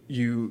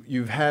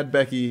you've had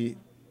Becky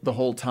the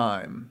whole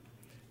time,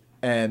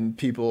 and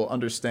people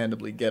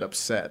understandably get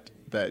upset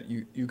that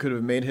you could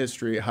have made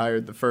history,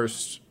 hired the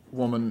first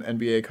woman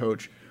NBA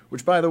coach,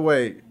 which, by the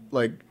way,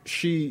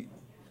 she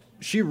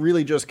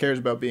really just cares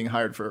about being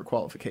hired for her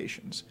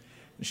qualifications.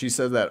 And she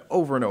said that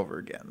over and over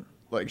again.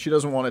 She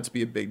doesn't want it to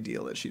be a big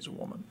deal that she's a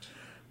woman.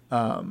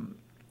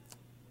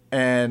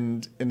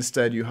 And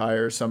instead you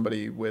hire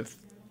somebody with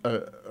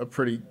a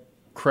pretty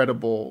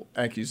credible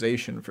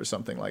accusation for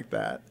something like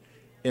that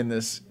in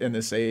this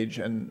age,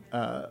 and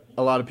a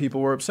lot of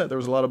people were upset. There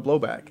was a lot of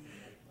blowback,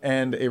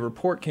 and a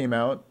report came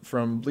out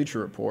from Bleacher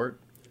Report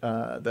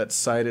that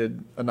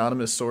cited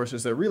anonymous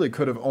sources that really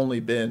could have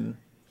only been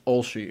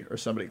Olshey or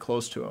somebody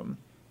close to him.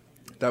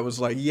 That was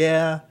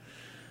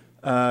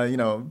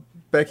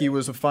Becky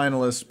was a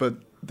finalist, but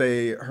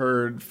they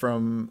heard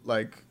from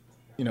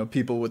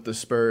people with the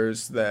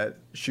Spurs that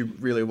she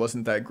really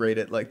wasn't that great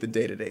at like the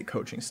day-to-day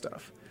coaching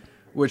stuff,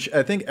 which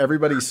I think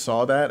everybody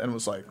saw that and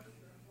was like,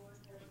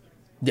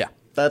 yeah,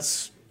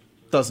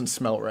 doesn't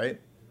smell right.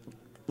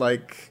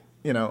 Like,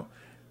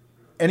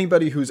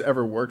 anybody who's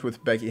ever worked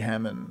with Becky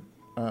Hammon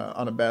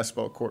on a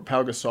basketball court,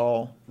 Pau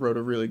Gasol wrote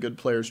a really good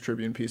Players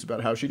Tribune piece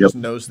about how she just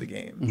knows the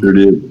game. Sure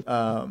did.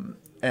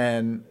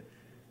 And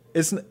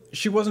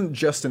she wasn't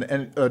just a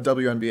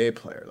WNBA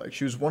player. Like,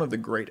 she was one of the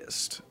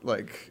greatest.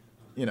 Like,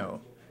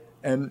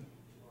 and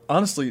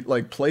honestly,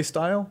 like, play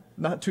style,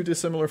 not too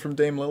dissimilar from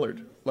Dame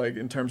Lillard, like,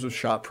 in terms of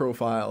shot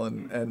profile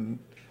and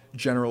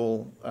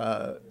general,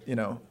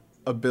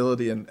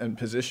 ability and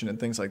position and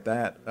things like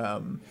that.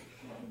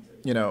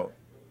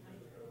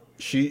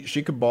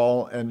 She could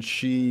ball, and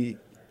she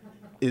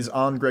is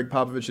on Greg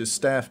Popovich's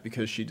staff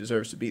because she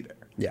deserves to be there.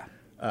 Yeah.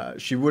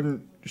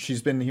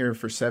 She's been here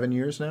for 7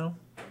 years now.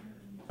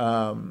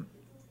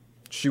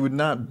 She would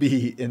not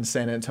be in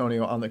San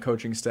Antonio on the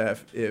coaching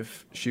staff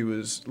if she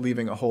was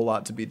leaving a whole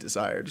lot to be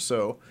desired.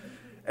 So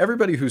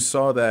everybody who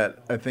saw that,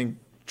 I think,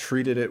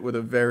 treated it with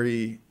a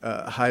very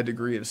high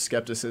degree of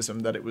skepticism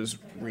that it was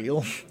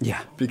real.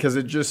 Yeah. Because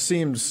it just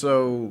seemed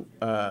so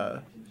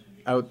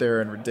out there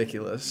and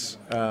ridiculous.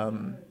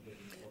 Well,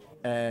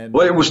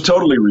 it was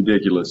totally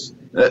ridiculous.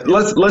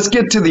 Let's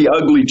get to the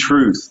ugly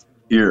truth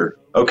here,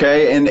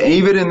 okay? And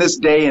even in this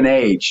day and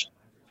age,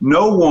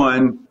 no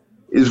one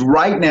is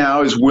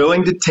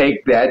willing to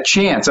take that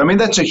chance. I mean,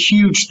 that's a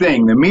huge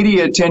thing. The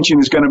media attention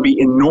is going to be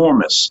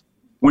enormous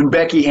when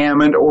Becky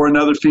Hammon or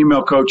another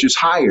female coach is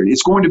hired.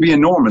 It's going to be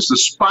enormous. The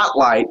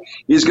spotlight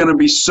is going to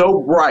be so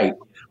bright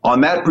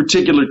on that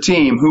particular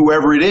team,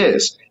 whoever it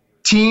is.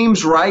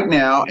 Teams right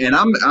now, and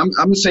I'm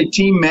going to say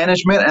team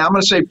management, and I'm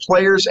going to say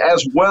players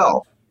as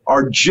well,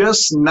 are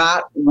just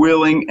not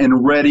willing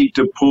and ready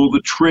to pull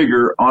the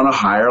trigger on a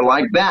hire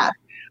like that.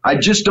 I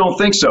just don't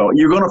think so.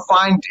 You're going to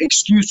find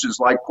excuses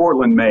like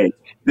Portland made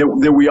that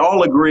we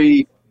all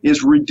agree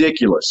is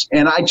ridiculous.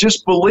 And I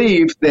just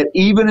believe that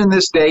even in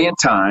this day and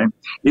time,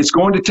 it's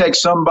going to take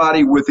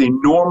somebody with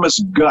enormous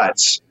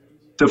guts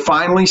to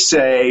finally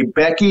say,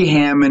 Becky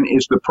Hammon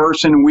is the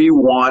person we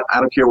want. I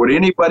don't care what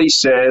anybody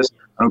says.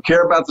 I don't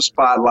care about the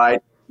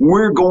spotlight.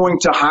 We're going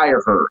to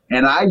hire her.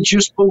 And I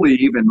just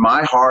believe in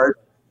my heart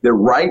that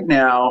right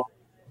now,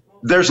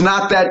 there's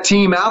not that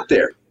team out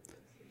there.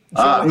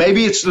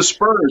 Maybe it's the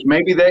Spurs.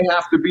 Maybe they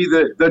have to be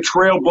the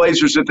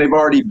trailblazers that they've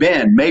already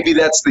been. Maybe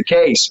that's the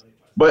case.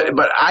 But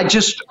I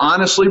just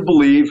honestly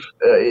believe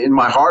in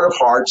my heart of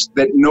hearts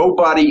that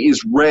nobody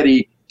is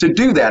ready to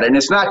do that. And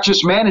it's not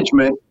just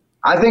management.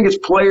 I think it's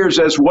players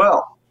as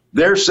well.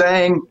 They're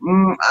saying,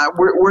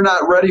 we're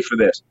not ready for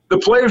this. The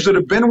players that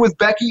have been with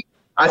Becky,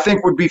 I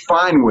think would be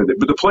fine with it.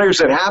 But the players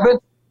that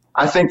haven't,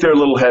 I think they're a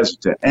little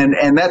hesitant.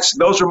 And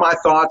those are my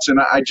thoughts, and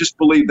I just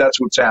believe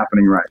that's what's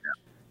happening right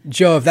now.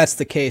 Joe, if that's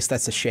the case,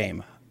 that's a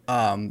shame.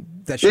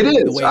 It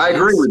is. I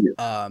agree with you.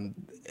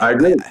 I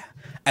agree.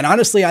 And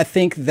honestly, I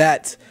think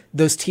that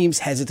those teams'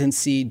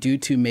 hesitancy due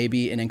to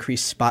maybe an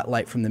increased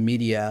spotlight from the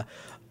media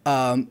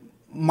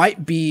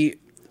might be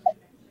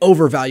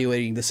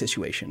overvaluating the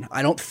situation.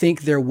 I don't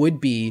think there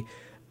would be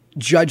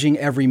judging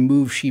every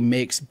move she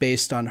makes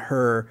based on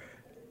her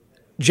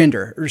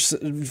gender or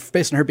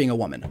based on her being a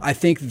woman. I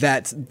think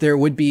that there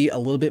would be a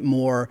little bit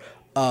more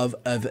of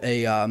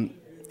a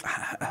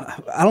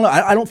I don't know.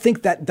 I don't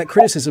think that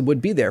criticism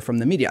would be there from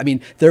the media. I mean,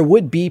 there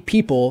would be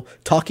people,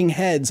 talking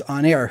heads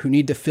on air, who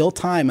need to fill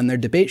time on their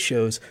debate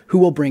shows who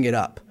will bring it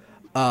up.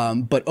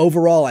 But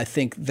overall, I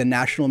think the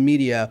national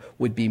media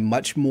would be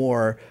much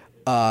more,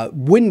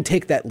 wouldn't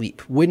take that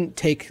leap, wouldn't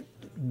take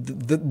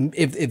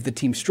if the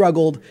team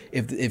struggled,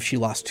 if she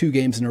lost 2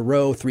 games in a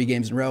row, 3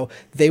 games in a row,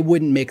 they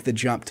wouldn't make the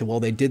jump to,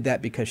 well, they did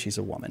that because she's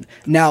a woman.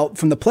 Now,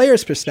 from the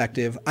player's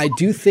perspective, I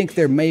do think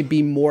there may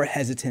be more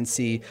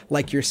hesitancy,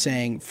 like you're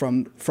saying,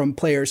 from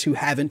players who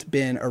haven't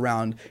been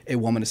around a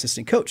woman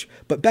assistant coach.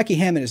 But Becky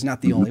Hammon is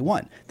not the only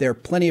one. There are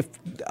plenty of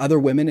other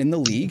women in the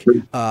league.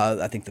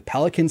 I think the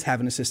Pelicans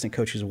have an assistant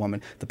coach who's a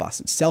woman. The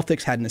Boston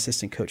Celtics had an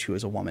assistant coach who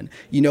is a woman.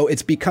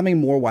 It's becoming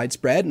more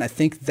widespread, and I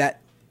think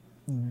that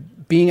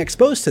being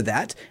exposed to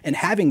that and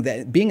having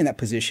that, being in that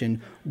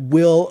position,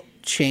 will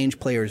change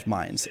players'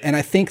 minds. And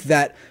I think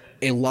that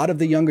a lot of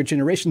the younger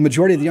generation, the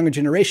majority of the younger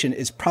generation,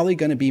 is probably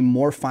going to be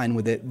more fine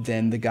with it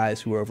than the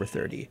guys who are over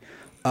 30.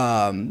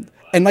 And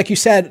like you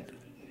said,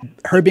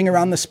 her being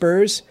around the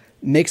Spurs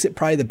makes it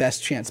probably the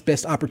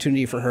best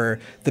opportunity for her,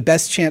 the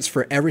best chance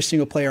for every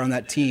single player on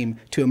that team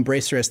to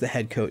embrace her as the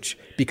head coach,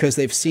 because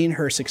they've seen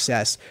her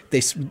success.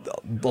 A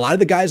lot of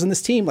the guys on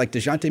this team, like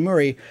DeJounte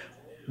Murray,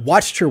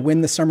 watched her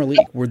win the summer league.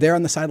 Were there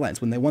on the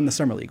sidelines when they won the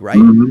summer league, right?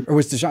 Or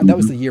was DeJounte? That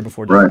was the year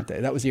before DeJounte.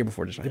 Right. That was the year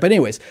before DeJounte. But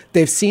anyways,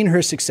 they've seen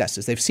her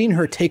successes. They've seen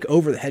her take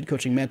over the head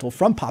coaching mantle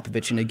from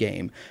Popovich in a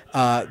game.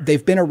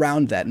 They've been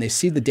around that, and they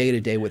see the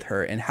day-to-day with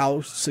her and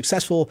how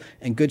successful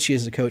and good she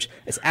is as a coach.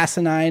 It's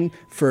asinine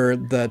for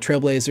the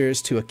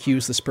Trailblazers to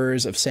accuse the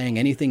Spurs of saying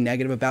anything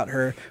negative about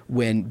her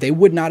when they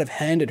would not have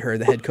handed her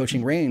the head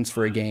coaching reins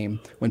for a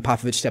game when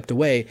Popovich stepped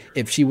away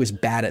if she was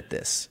bad at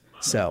this.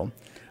 So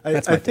I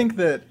think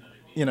that,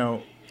 you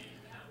know,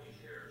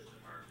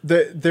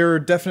 there are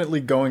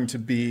definitely going to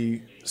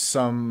be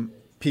some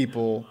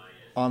people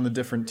on the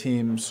different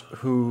teams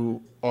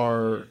who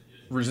are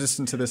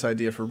resistant to this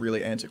idea for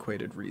really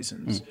antiquated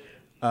reasons.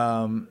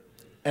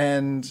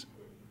 And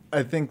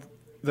I think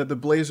that the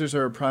Blazers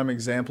are a prime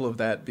example of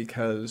that,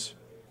 because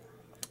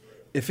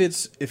if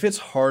it's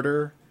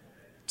harder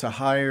to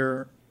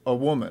hire a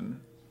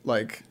woman,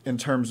 like in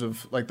terms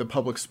of like the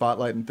public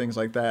spotlight and things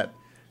like that,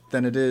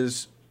 than it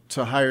is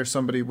to hire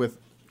somebody with,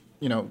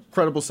 you know,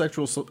 credible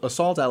sexual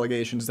assault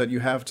allegations that you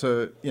have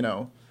to, you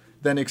know,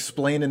 then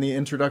explain in the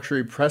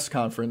introductory press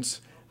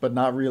conference, but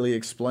not really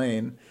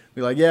explain.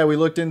 Be like, yeah, we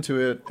looked into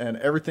it and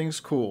everything's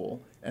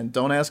cool, and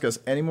don't ask us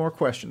any more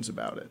questions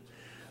about it.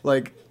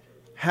 Like,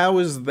 how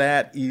is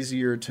that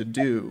easier to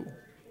do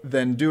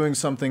than doing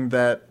something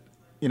that,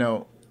 you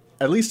know,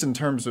 at least in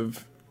terms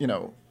of, you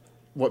know,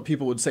 what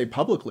people would say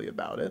publicly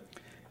about it?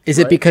 Is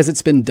it because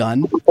it's been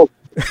done?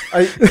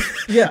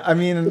 I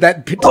mean,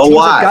 that teams have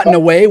gotten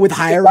away with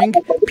hiring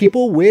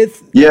people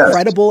with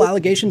credible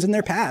allegations in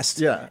their past.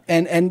 Yeah.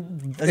 And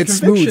it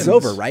smooths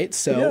over, right?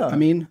 So, I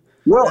mean.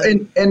 Well,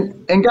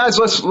 and guys,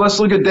 let's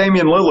look at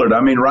Damian Lillard.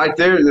 I mean, right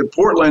there,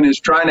 Portland is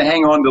trying to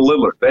hang on to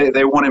Lillard.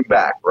 They want him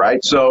back,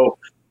 right? So,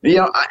 you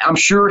know, I'm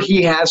sure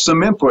he has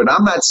some input.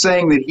 I'm not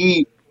saying that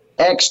he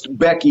X'd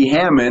Becky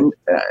Hammon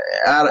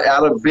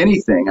out of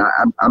anything.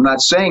 I'm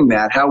not saying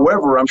that.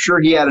 However, I'm sure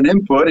he had an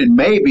input, and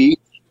maybe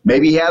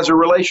he has a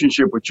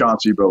relationship with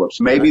Chauncey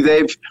Billups. Maybe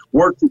they've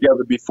worked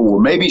together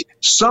before. Maybe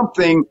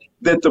something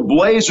that the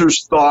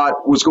Blazers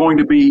thought was going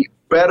to be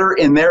better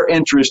in their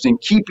interest in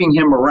keeping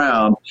him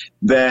around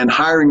than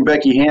hiring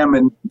Becky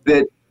Hammon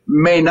that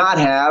may not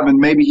have, and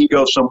maybe he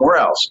goes somewhere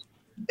else.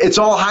 It's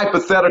all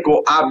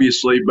hypothetical,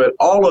 obviously, but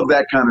all of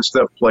that kind of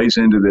stuff plays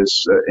into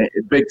this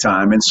big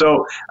time. And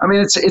so, I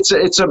mean,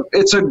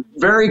 it's a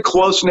very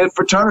close-knit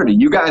fraternity.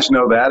 You guys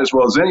know that as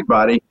well as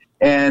anybody.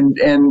 And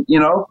you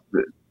know,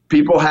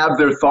 people have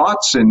their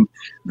thoughts, and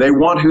they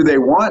want who they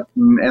want,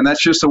 and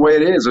that's just the way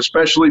it is,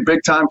 especially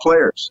big-time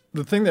players.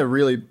 The thing that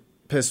really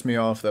pissed me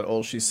off that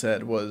Olshey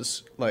said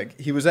was,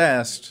 like, he was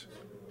asked,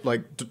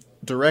 like,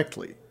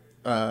 directly,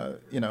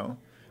 you know,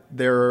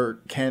 there are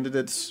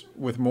candidates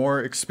with more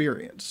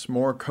experience,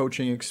 more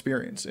coaching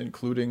experience,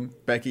 including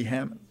Becky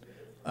Hammon.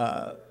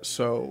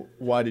 So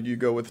why did you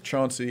go with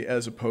Chauncey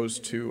as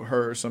opposed to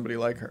her or somebody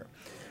like her?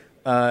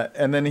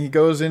 And then he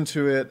goes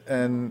into it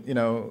and, you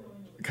know,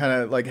 kind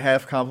of like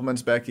half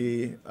compliments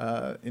Becky.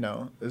 You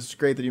know, it's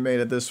great that you made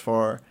it this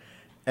far.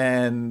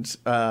 And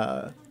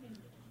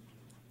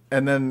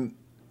then,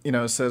 you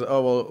know, says,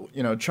 oh, well,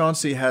 you know,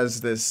 Chauncey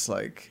has this,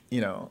 like,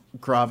 you know,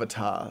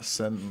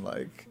 gravitas, and,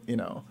 like, you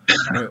know,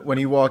 when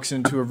he walks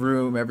into a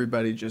room,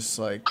 everybody just,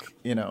 like,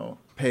 you know,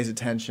 pays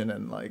attention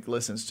and, like,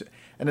 listens to.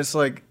 And it's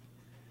like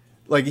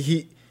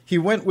he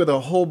went with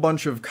a whole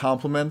bunch of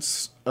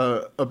compliments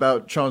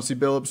about Chauncey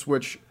Billups,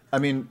 which, I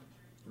mean,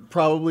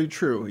 probably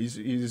true. He's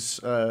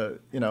you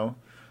know,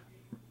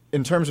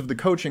 in terms of the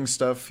coaching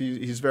stuff,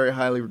 he's very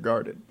highly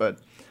regarded. But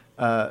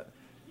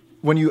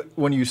when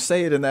you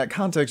say it in that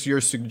context,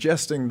 you're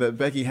suggesting that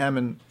Becky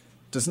Hammon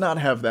does not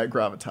have that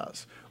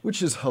gravitas,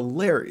 which is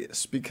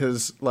hilarious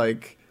because,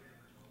 like,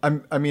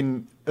 I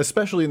mean,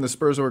 especially in the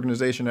Spurs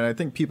organization, and I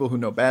think people who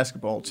know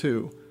basketball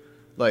too,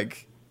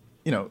 like,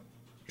 you know,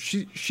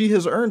 she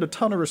has earned a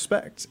ton of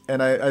respect,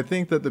 and I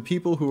think that the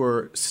people who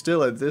are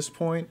still at this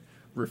point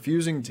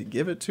refusing to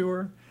give it to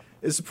her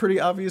is a pretty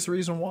obvious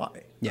reason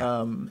why.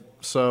 Yeah.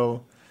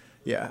 So,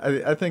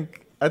 yeah, I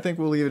think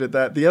we'll leave it at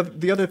that.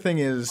 The other thing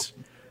is,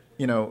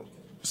 you know,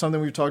 something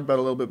we've talked about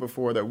a little bit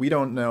before that we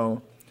don't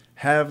know.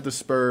 Have the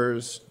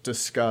Spurs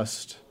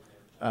discussed,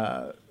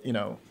 you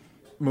know,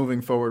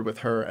 moving forward with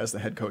her as the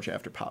head coach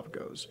after Pop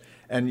goes?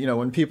 And, you know,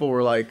 when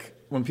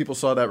people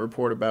saw that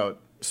report about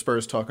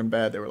Spurs talking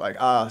bad, they were like,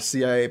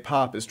 CIA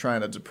Pop is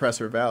trying to depress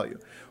her value.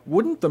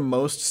 Wouldn't the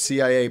most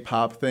CIA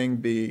Pop thing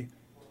be,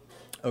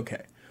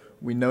 okay,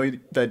 we know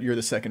that you're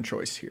the second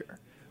choice here.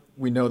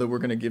 We know that we're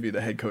going to give you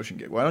the head coaching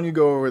gig. Why don't you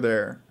go over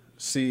there,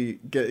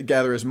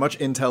 gather as much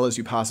intel as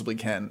you possibly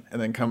can,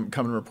 and then come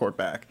and report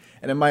back?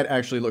 And it might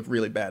actually look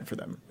really bad for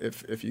them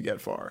if you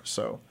get far.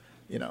 So,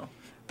 you know,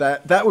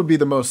 that would be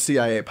the most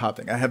CIA Pop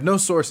thing. I have no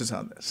sources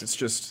on this. It's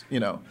just, you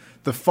know,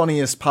 the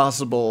funniest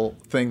possible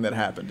thing that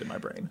happened in my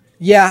brain.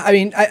 Yeah, I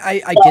mean,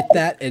 I get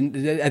that,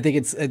 and I think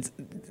it's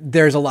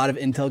there's a lot of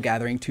intel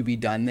gathering to be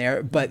done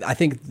there. But I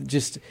think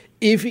just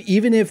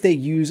even if they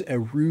use a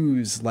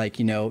ruse, like,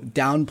 you know,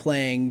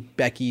 downplaying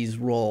Becky's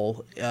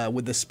role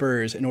with the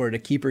Spurs in order to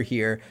keep her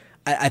here,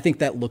 I think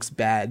that looks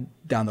bad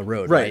down the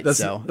road. Right. That's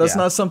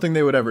not something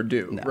they would ever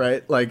do. No.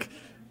 Right. Like,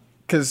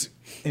 because,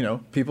 you know,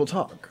 people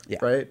talk. Yeah.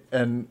 Right.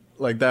 And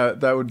like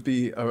that would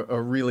be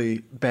a really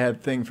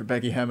bad thing for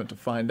Becky Hammon to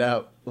find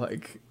out.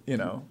 Like, you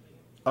know,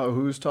 Oh,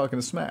 who's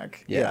talking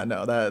smack? Yeah,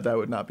 no, that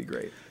would not be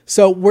great.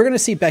 So we're going to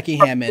see Becky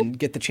Hammon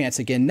get the chance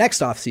again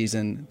next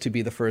offseason to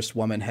be the first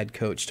woman head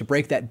coach, to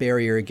break that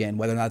barrier again,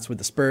 whether or not it's with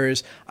the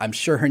Spurs. I'm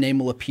sure her name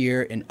will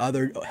appear in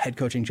other head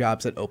coaching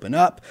jobs that open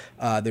up.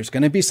 There's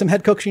going to be some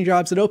head coaching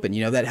jobs that open.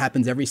 That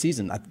happens every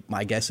season.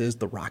 My guess is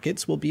the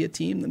Rockets will be a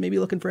team that may be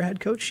looking for a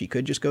head coach. She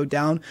could just go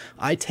down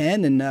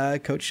I-10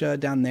 and coach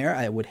down there.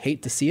 I would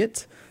hate to see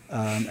it.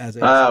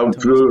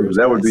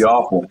 That would be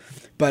awful.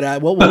 But I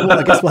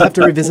guess we'll have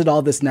to revisit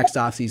all this next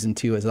offseason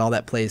too, as all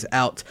that plays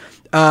out.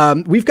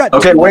 We've got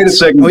wait a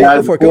second,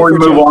 guys.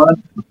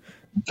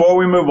 Before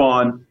we move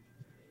on,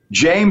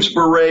 James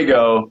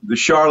Borrego, the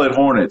Charlotte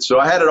Hornets. So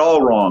I had it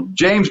all wrong.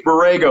 James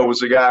Borrego was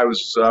the guy I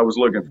was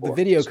looking for. The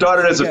video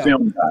started as a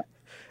film guy.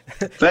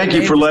 Thank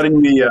you for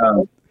letting me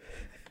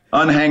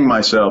unhang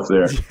myself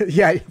there.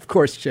 Yeah, of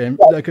course, Jim.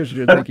 Thank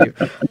you.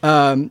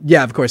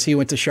 Of course, he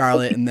went to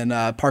Charlotte, and then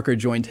Parker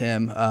joined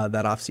him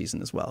that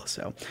offseason as well.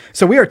 So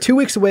we are 2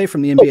 weeks away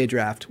from the NBA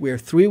draft. We are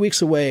 3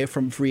 weeks away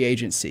from free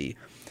agency.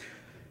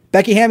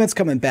 Becky Hammon's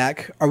coming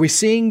back. Are we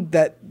seeing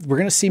that we're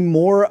going to see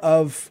more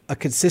of a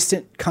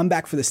consistent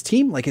comeback for this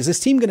team? Like, is this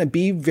team going to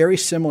be very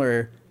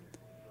similar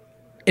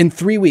in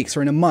 3 weeks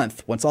or in a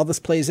month, once all this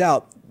plays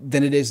out,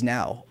 than it is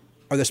now?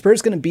 Are the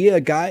Spurs going to be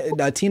a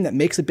team that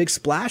makes a big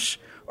splash?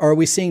 Or are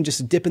we seeing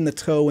just dipping the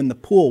toe in the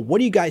pool? What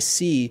do you guys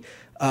see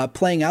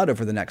playing out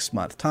over the next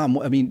month? Tom,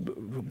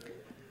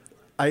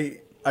 I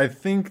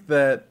think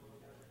that,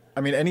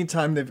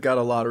 anytime they've got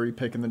a lottery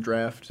pick in the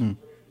draft,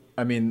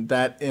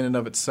 that in and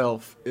of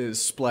itself is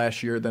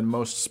splashier than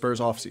most Spurs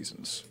off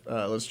seasons.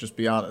 Let's just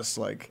be honest.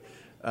 Like,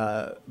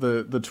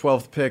 the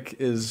 12th pick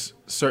is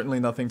certainly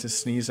nothing to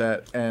sneeze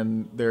at,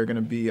 and there are going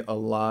to be a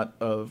lot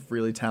of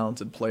really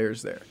talented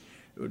players there.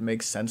 It would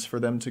make sense for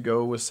them to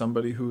go with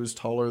somebody who is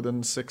taller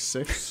than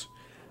 6'6".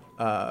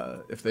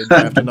 If they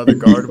draft another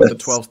guard with the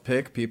 12th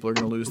pick, people are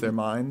going to lose their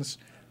minds,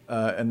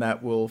 and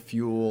that will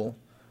fuel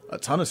a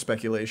ton of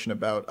speculation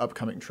about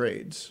upcoming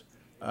trades.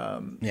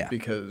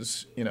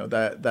 Because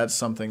that's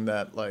something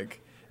that,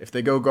 like, if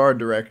they go guard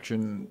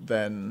direction,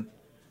 then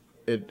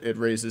it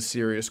raises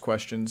serious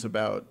questions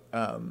about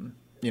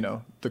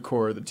the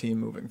core of the team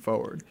moving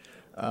forward.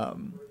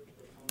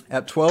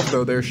 At 12,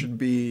 though, there should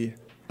be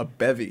a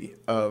bevy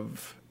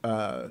of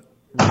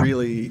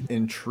really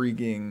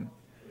intriguing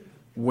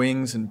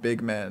wings and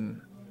big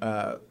men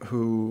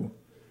who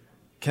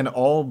can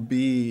all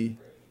be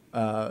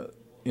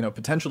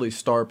potentially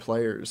star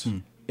players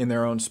in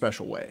their own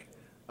special way.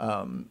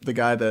 The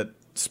guy that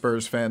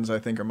Spurs fans, I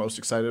think, are most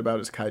excited about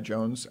is Kai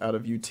Jones out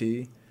of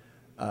UT.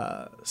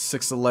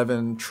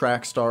 6'11"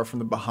 track star from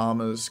the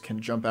Bahamas, can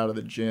jump out of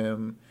the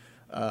gym.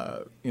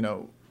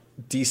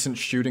 Decent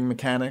shooting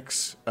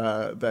mechanics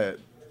that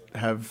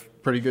have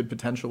pretty good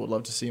potential. Would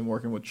love to see him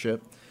working with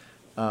Chip.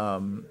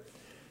 And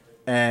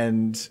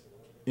that's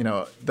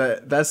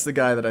the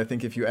guy that I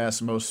think if you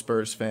ask most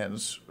Spurs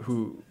fans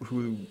who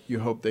you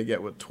hope they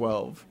get with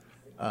 12,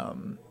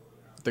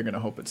 they're going to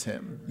hope it's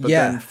him. But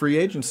then free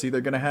agency,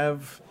 they're going to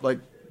have like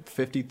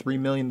 $53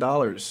 million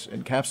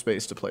in cap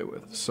space to play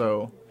with.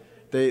 So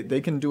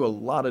they can do a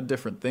lot of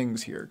different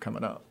things here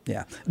coming up.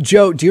 Yeah.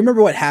 Joe, do you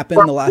remember what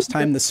happened the last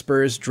time the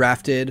Spurs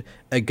drafted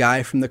a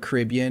guy from the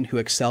Caribbean who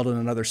excelled in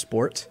another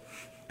sport?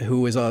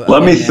 Who was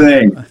Let me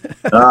think.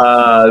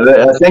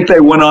 I think they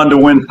went on to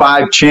win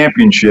 5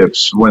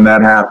 championships when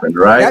that happened,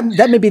 right?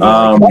 That may be the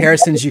only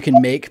comparisons you can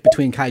make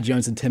between Kai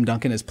Jones and Tim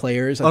Duncan as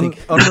players. I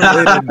think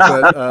unrelated,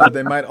 but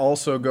they might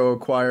also go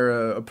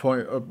acquire a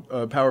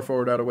power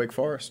forward out of Wake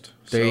Forest.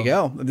 There you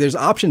go. There's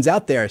options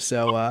out there.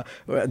 So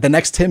the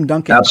next Tim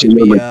Duncan should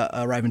be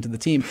arriving to the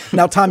team.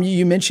 Now, Tom,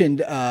 you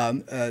mentioned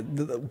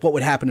what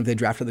would happen if they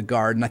drafted the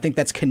guard, and I think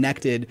that's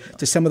connected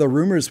to some of the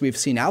rumors we've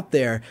seen out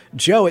there.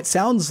 Joe, it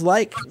sounds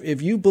like,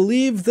 if you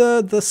believe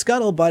the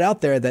scuttlebutt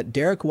out there, that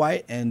Derek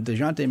White and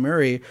DeJounte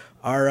Murray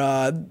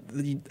are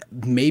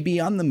maybe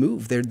on the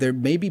move. There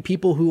may be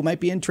people who might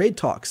be in trade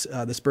talks.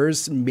 The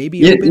Spurs may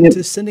be open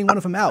to sending one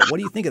of them out. What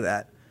do you think of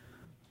that?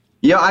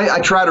 Yeah, I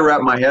try to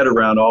wrap my head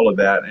around all of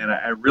that, and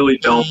I really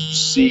don't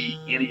see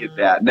any of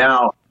that.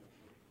 Now,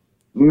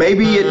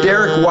 maybe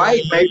Derek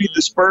White, maybe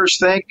the Spurs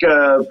think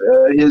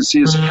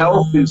his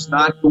health is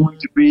not going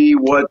to be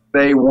what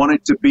they want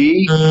it to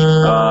be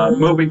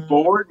moving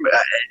forward.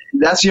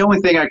 That's the only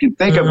thing I can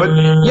think of. But,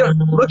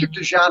 look at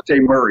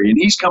DeJounte Murray, and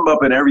he's come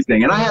up in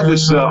everything. And I had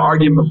this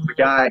argument with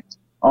a guy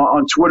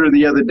on Twitter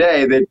the other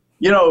day that,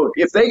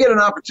 if they get an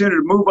opportunity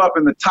to move up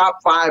in the top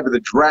 5 of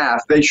the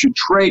draft, they should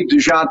trade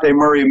DeJounte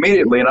Murray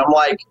immediately. And I'm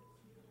like,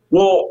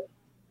 well,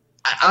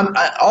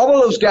 all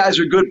of those guys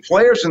are good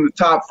players in the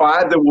top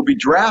 5 that will be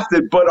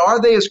drafted, but are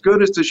they as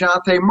good as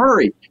DeJounte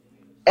Murray?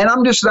 And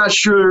I'm just not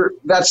sure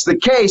that's the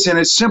case, and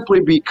it's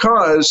simply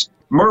because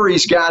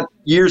Murray's got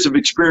years of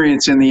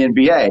experience in the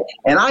NBA.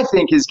 And I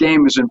think his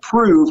game has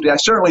improved. I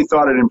certainly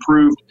thought it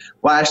improved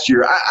last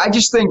year. I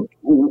just think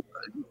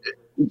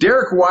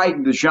Derek White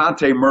and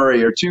DeJounte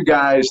Murray are 2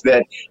 guys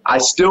that I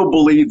still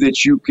believe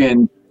that you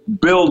can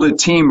build a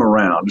team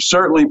around,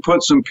 certainly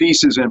put some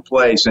pieces in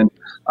place. And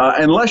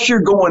unless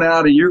you're going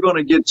out and you're going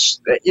to get,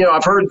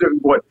 I've heard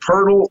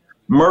Pirtle,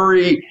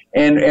 Murray,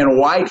 and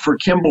White for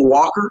Kimball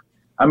Walker.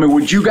 I mean,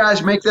 would you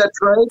guys make that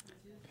trade?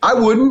 I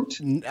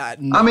wouldn't. No.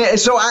 I mean,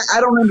 so I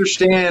don't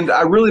understand.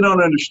 I really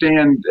don't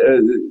understand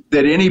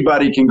that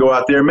anybody can go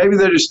out there. Maybe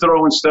they're just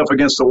throwing stuff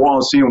against the wall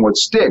and seeing what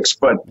sticks.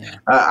 But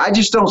I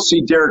just don't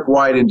see Derek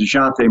White and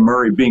DeJounte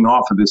Murray being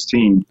off of this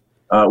team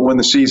when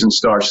the season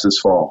starts this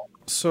fall.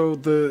 So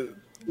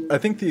I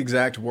think the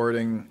exact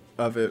wording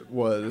of it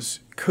was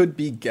could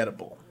be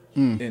gettable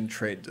in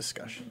trade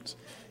discussions.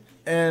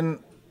 And,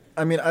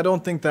 I mean, I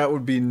don't think that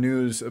would be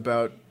news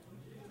about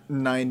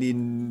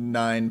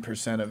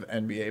 99% of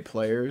NBA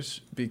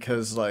players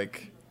because,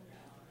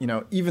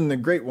 even the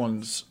great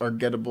ones are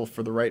gettable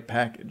for the right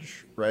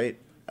package, right?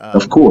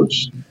 Of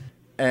course.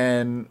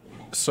 And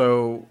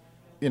so,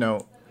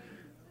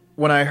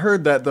 when I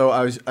heard that, though,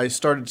 I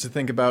started to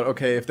think about,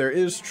 okay, if there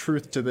is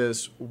truth to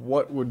this,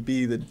 what would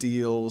be the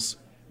deals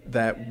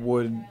that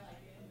would,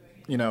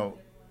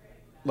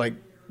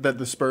 that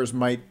the Spurs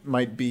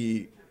might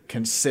be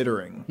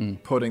considering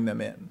putting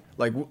them in?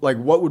 Like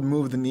what would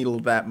move the needle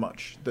that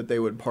much that they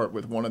would part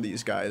with one of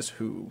these guys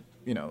who,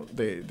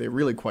 they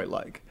really quite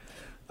like.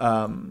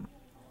 And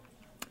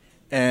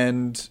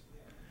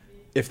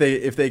if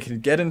they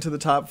could get into the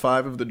top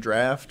 5 of the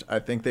draft, I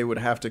think they would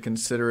have to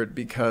consider it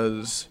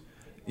because,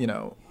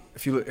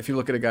 if you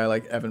look at a guy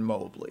like Evan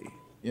Mobley,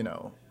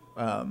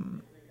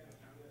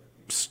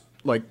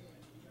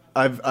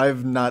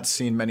 I've not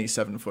seen many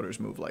 7-footers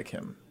move like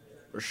him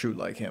or shoot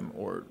like him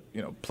or,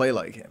 play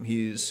like him.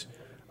 He's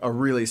a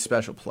really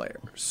special player.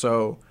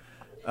 So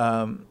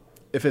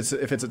if it's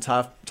a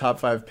top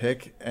 5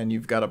 pick and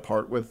you've got to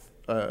part with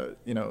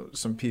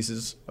some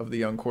pieces of the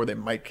young core, they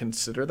might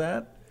consider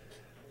that.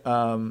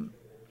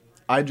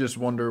 I just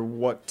wonder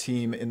what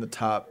team in the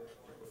top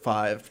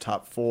 5,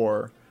 top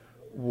 4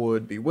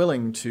 would be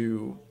willing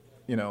to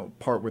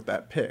part with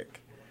that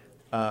pick.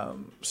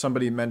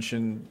 Somebody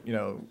mentioned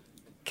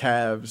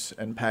Cavs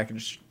and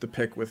package the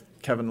pick with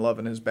Kevin Love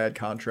and his bad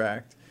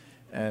contract.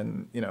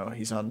 And,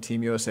 he's on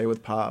Team USA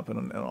with Pop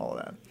and all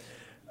of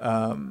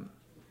that.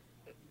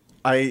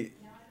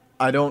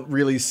 I don't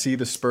really see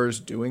the Spurs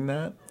doing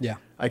that. Yeah.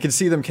 I can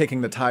see them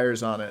kicking the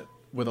tires on it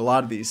with a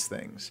lot of these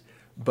things,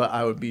 but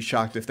I would be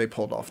shocked if they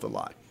pulled off the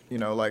lot.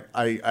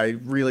 I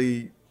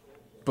really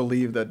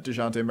believe that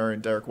DeJounte Murray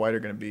and Derek White are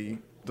going to be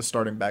the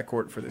starting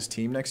backcourt for this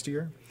team next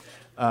year.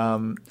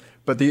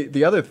 But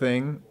the other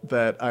thing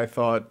that I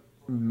thought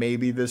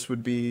maybe this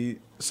would be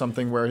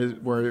something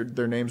where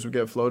their names would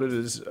get floated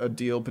is a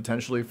deal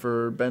potentially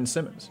for Ben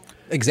Simmons.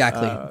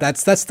 Exactly.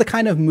 That's the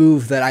kind of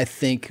move that I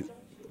think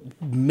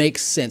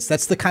makes sense.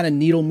 That's the kind of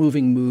needle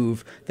moving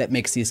move that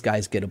makes these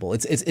guys gettable.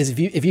 It's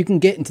if you can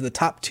get into the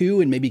top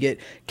 2 and maybe get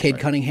Cade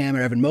Cunningham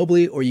or Evan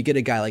Mobley, or you get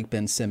a guy like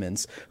Ben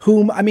Simmons,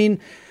 whom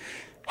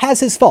has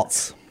his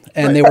faults.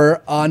 And they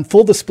were on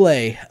full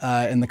display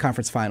in the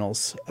conference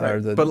finals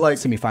or the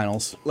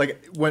semifinals.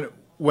 Like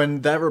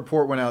when that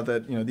report went out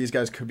that these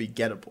guys could be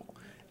gettable,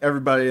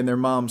 everybody and their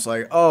mom's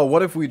like, oh,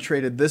 what if we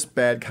traded this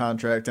bad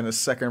contract and a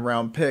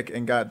 2nd-round pick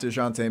and got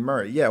DeJounte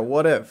Murray? Yeah,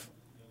 what if?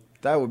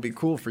 That would be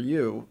cool for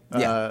you.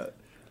 Yeah.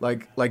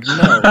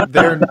 No,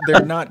 they're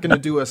not going to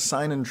do a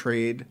sign and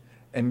trade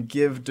and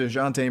give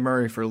DeJounte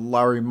Murray for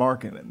Lauri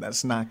Markkanen.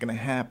 That's not going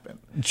to happen.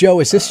 Joe,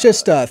 is this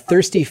just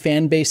thirsty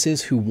fan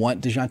bases who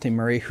want DeJounte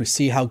Murray, who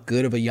see how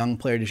good of a young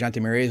player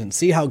DeJounte Murray is and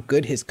see how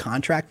good his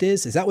contract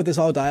is? Is that what this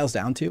all dials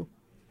down to?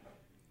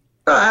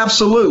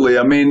 Absolutely.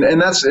 I mean,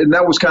 and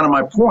that was kind of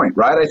my point,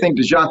 right? I think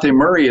DeJounte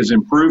Murray has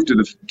improved to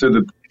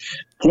the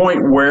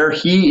point where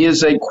he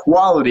is a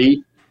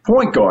quality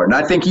point guard, and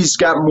I think he's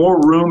got more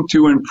room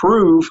to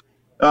improve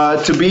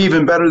to be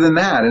even better than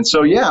that. And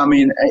so, yeah, I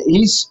mean,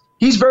 he's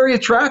very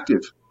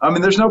attractive. I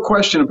mean, there's no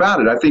question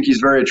about it. I think he's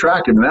very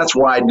attractive, and that's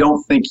why I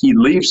don't think he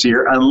leaves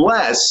here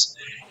unless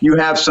you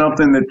have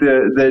something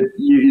that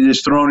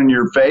is thrown in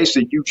your face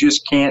that you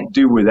just can't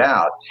do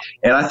without.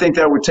 And I think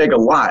that would take a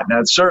lot.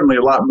 Now, it's certainly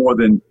a lot more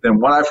than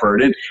what I've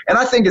heard. And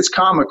I think it's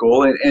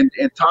comical, and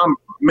Tom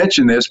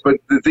mentioned this, but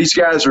these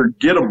guys are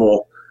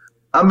gettable.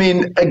 I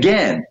mean,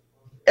 again,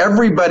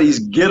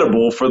 everybody's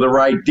gettable for the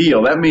right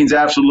deal. That means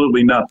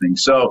absolutely nothing.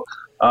 So,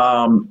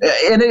 and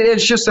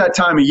it's just that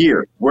time of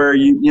year where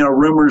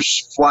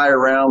rumors fly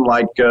around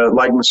like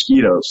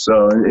mosquitoes.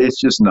 So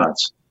it's just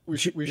nuts. We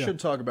should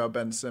talk about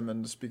Ben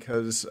Simmons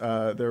because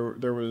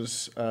there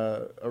was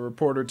a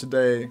reporter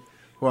today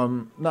who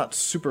I'm not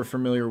super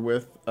familiar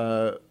with,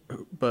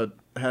 but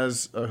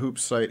has a hoop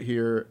site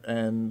here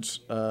and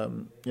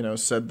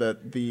said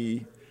that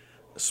the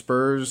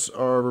Spurs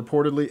are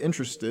reportedly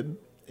interested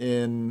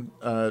in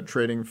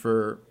trading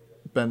for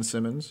Ben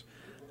Simmons,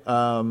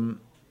 and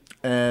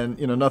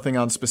nothing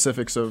on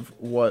specifics of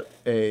what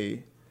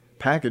a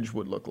package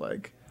would look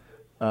like,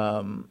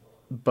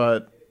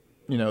 but.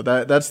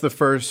 That's the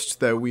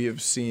first that we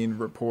have seen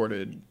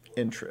reported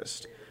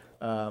interest,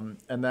 and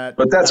that.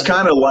 But that's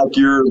kind of like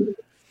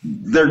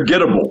they're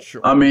gettable.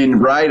 Sure. I mean,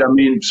 right? I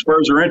mean,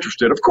 Spurs are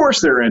interested. Of course,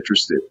 they're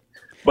interested.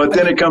 But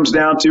then it comes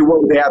down to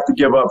what would they have to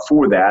give up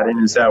for that,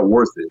 and is that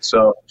worth it?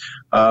 So,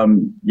 it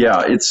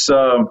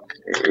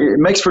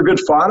makes for good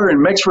fodder and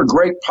makes for a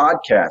great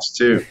podcast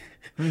too.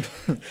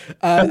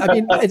 I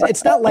mean,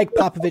 it's not like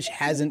Popovich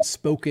hasn't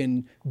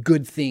spoken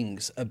good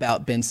things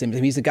about Ben Simmons. I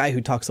mean, he's a guy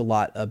who talks a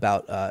lot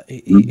about,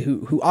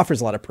 who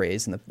offers a lot of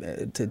praise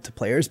to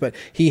players, but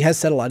he has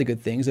said a lot of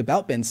good things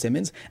about Ben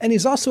Simmons. And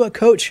he's also a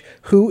coach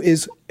who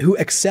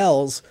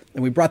excels,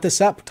 and we brought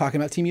this up talking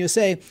about Team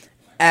USA,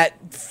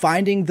 at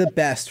finding the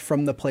best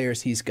from the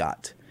players he's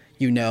got.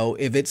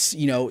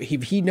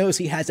 If he knows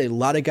he has a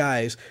lot of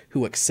guys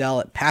who excel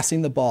at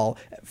passing the ball,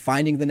 at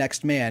finding the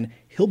next man,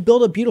 he'll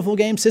build a beautiful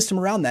game system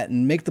around that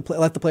and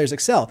let the players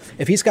excel.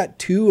 If he's got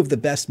two of the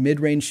best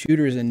mid-range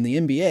shooters in the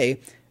NBA,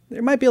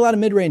 there might be a lot of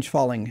mid-range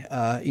falling,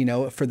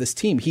 for this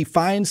team. He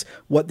finds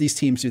what these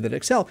teams do that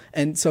excel.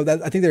 And so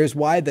I think there is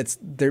why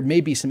there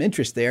may be some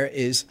interest there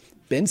is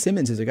Ben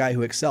Simmons is a guy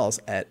who excels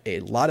at a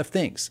lot of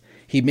things.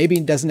 He maybe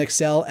doesn't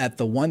excel at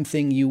the one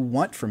thing you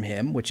want from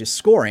him, which is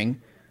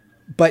scoring,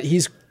 but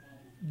he's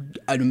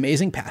an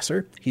amazing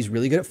passer. He's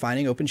really good at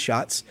finding open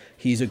shots.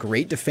 He's a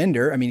great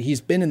defender. I mean,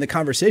 he's been in the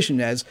conversation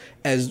as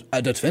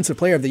a defensive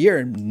player of the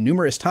year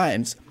numerous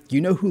times.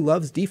 You know who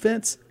loves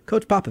defense?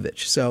 Coach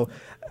Popovich. So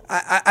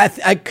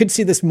I could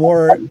see this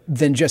more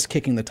than just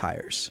kicking the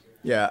tires.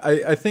 Yeah,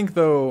 I think,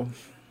 though,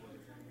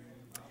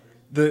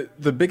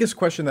 the biggest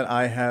question that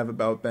I have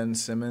about Ben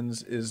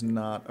Simmons is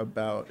not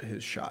about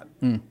his shot.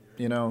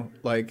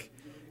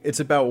 It's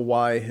about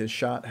why his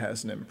shot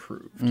hasn't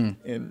improved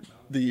in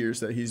the years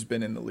that he's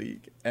been in the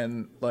league.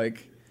 And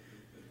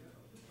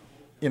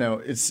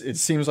it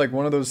seems like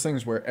one of those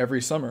things where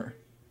every summer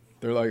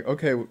they're like,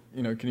 okay,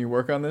 can you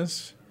work on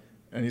this?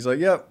 And he's like,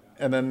 yep.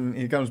 And then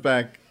he comes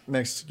back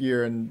next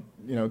year and,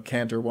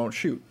 can't or won't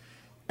shoot.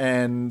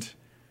 And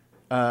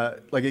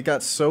it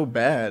got so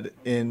bad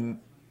in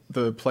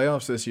the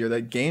playoffs this year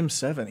that Game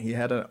 7, he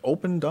had an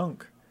open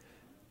dunk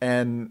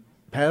and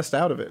passed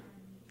out of it.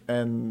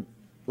 And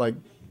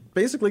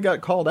basically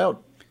got called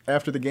out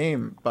after the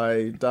game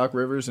by Doc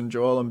Rivers and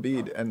Joel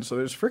Embiid, and so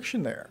there's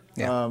friction there.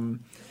 Yeah.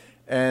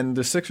 And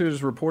the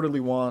Sixers reportedly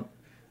want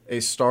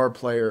a star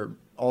player,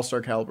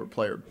 all-star caliber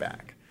player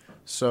back.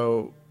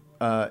 So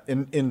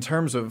in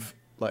terms of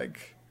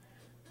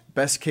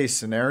best case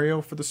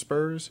scenario for the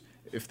Spurs,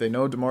 if they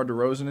know DeMar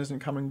DeRozan isn't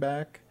coming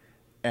back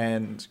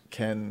and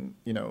can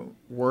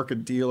work a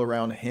deal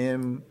around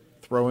him,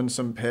 throw in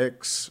some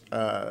picks,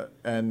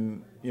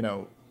 and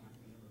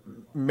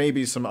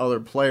maybe some other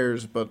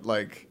players, but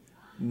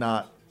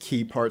not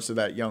key parts of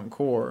that young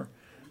core.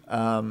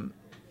 But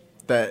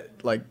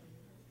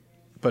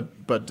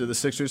do the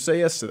Sixers say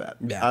yes to that?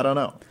 Yeah. I don't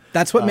know.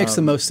 That's what makes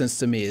the most sense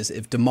to me is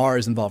if DeMar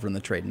is involved in the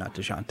trade, not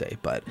DeJounte.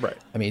 But right.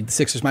 I mean, the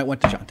Sixers might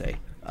want DeJounte.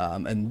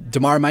 And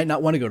DeMar might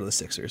not want to go to the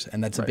Sixers,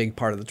 and that's a big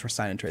part of the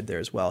sign and trade there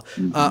as well.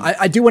 Mm-hmm.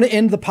 I do want to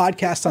end the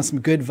podcast on some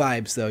good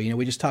vibes, though.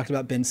 We just talked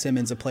about Ben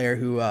Simmons, a player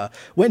who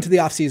went into the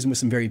offseason with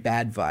some very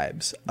bad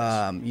vibes.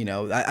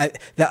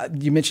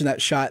 You mentioned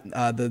that shot,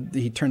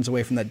 he turns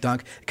away from that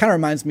dunk. It kind of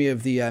reminds me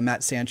of the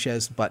Matt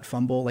Sanchez butt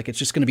fumble. It's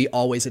just going to be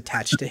always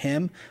attached to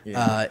him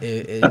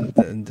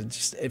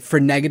just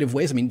for negative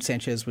ways. I mean,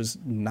 Sanchez was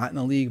not in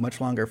the league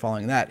much longer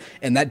following that,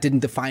 and that didn't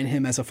define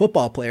him as a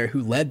football player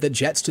who led the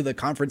Jets to the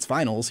conference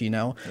finals.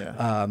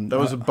 That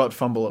was a butt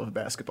fumble of a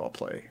basketball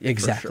play.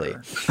 Exactly.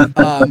 Sure.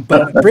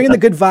 But bringing the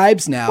good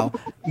vibes now,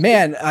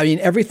 man, I mean,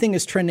 everything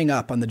is trending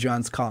up on the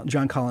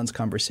John Collins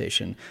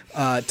conversation.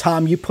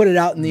 Tom, you put it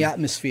out in the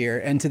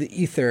atmosphere and to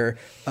the ether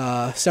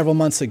several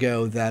months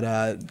ago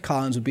that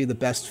Collins would be the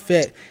best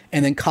fit.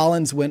 And then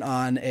Collins went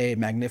on a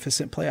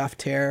magnificent playoff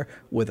tear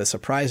with a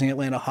surprising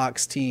Atlanta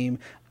Hawks team.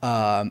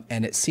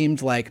 And it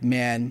seemed like,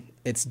 man,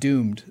 it's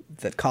doomed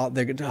that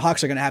the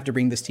Hawks are going to have to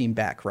bring this team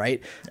back,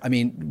 right? I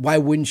mean, why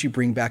wouldn't you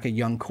bring back a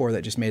young core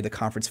that just made the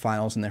conference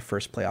finals in their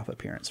first playoff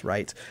appearance,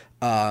 right?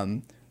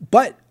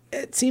 But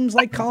it seems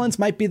like Collins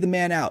might be the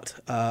man out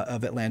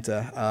of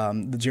Atlanta.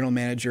 The general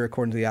manager,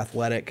 according to The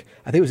Athletic,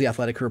 I think it was The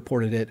Athletic who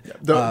reported it.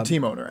 The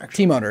team owner, actually.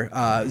 Team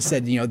owner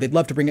said, they'd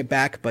love to bring it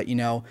back, but,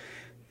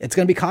 it's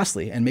going to be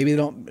costly, and maybe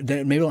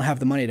they don't have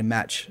the money to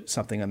match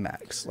something a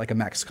max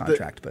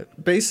contract.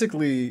 But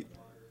basically,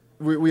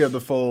 we have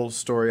the full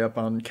story up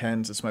on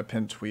Ken's. It's my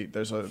pinned tweet.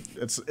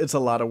 It's a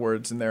lot of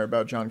words in there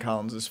about John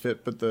Collins'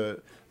 fit, but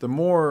the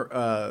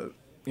more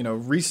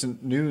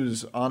recent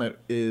news on it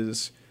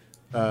is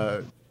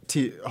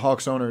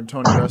Hawks owner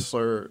Tony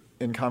Ressler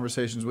in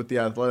conversations with The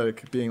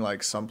Athletic being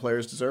like, some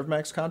players deserve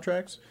max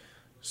contracts,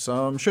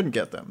 some shouldn't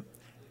get them,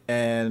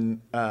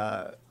 and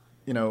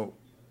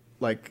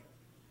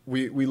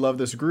we love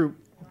this group,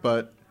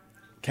 but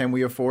can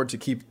we afford to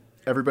keep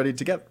everybody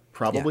together?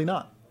 Probably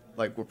not.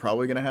 We're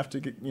probably going to have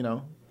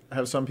to,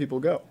 have some people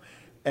go.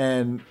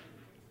 And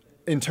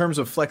in terms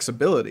of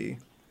flexibility,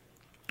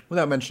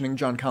 without mentioning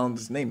John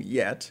Collins' name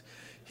yet,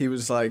 he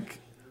was like,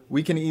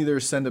 we can either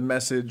send a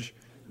message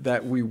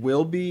that we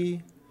will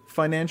be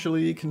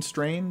financially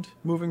constrained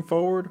moving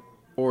forward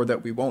or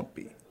that we won't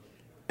be.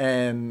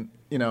 And,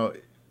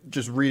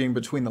 just reading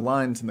between the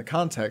lines in the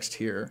context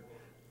here,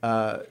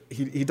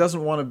 He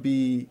doesn't want to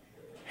be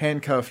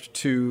handcuffed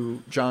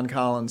to John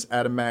Collins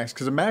at a max,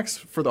 because a max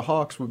for the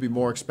Hawks would be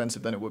more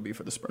expensive than it would be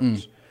for the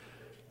Spurs.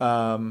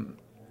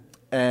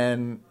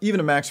 And even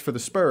a max for the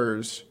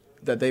Spurs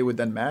that they would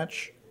then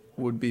match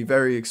would be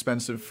very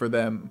expensive for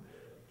them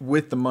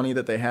with the money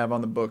that they have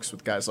on the books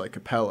with guys like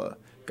Capella,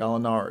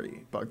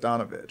 Gallinari,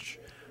 Bogdanovic.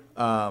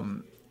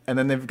 And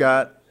then they've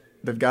got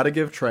to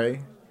give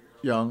Trae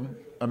Young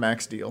a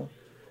max deal.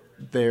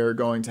 They're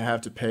going to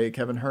have to pay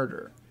Kevin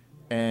Huerter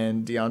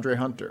and DeAndre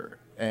Hunter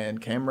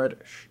and Cam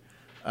Reddish.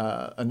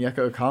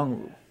 Onyeka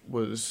Okongwu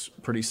was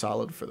pretty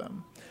solid for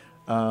them.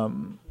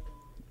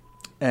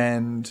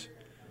 And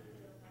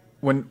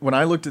when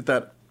I looked at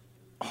that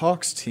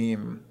Hawks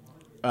team,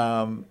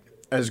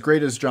 as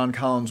great as John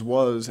Collins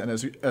was and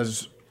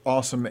as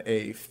awesome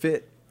a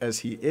fit as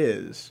he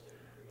is,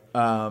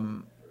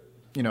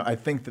 I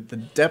think that the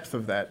depth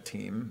of that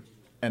team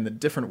and the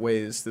different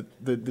ways that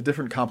the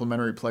different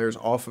complementary players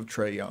off of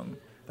Trae Young,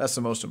 that's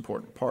the most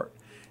important part.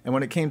 And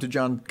when it came to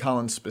John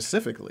Collins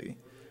specifically,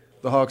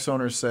 the Hawks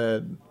owner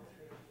said,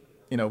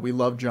 we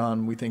love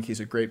John, we think he's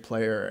a great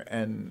player,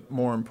 and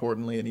more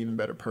importantly, an even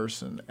better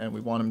person, and we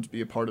want him to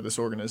be a part of this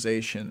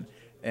organization,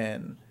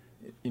 and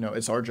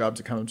it's our job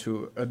to come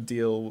to a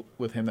deal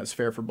with him that's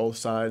fair for both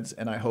sides,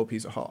 and I hope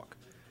he's a Hawk.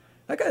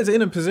 That guy's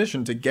in a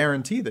position to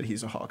guarantee that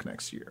he's a Hawk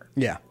next year.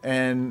 Yeah.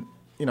 And,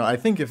 I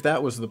think if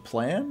that was the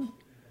plan,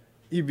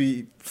 he'd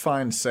be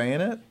fine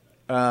saying it.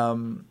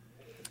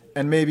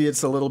 And maybe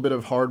it's a little bit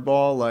of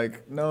hardball,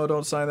 like, no,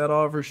 don't sign that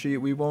offer sheet.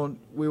 We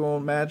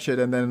won't match it.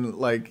 And then,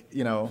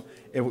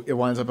 it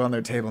winds up on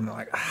their table, and they're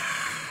like,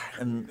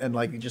 and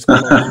he just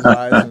closes his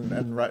eyes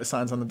and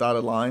signs on the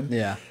dotted line.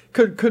 Yeah.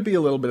 Could be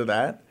a little bit of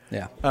that.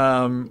 Yeah.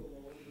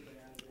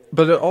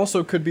 But it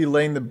also could be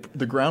laying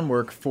the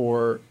groundwork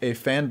for a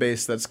fan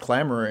base that's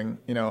clamoring,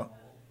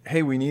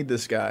 hey, we need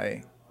this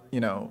guy.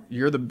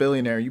 You're the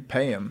billionaire, you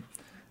pay him.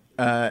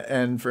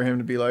 And for him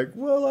to be like,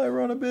 well, I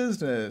run a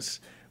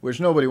business, which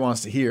nobody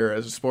wants to hear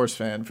as a sports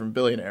fan from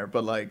billionaire,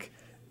 but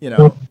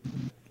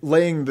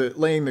laying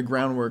the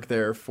groundwork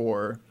there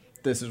for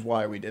this is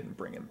why we didn't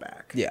bring him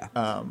back. Yeah.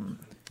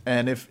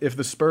 And if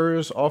the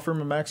Spurs offer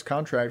him a max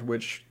contract,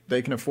 which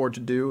they can afford to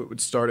do, it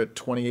would start at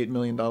 $28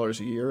 million a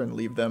year and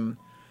leave them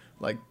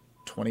like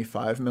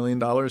 $25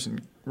 million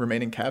in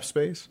remaining cap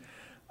space.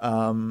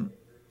 4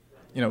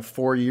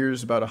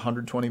 years, about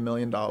 $120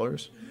 million.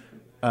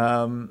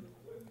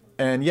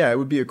 And yeah, it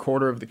would be a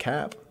quarter of the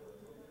cap,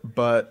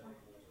 but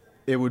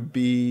it would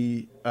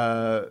be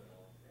it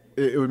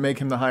would make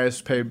him the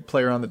highest paid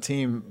player on the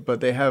team. But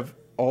they have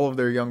all of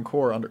their young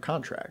core under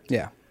contract.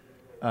 Yeah.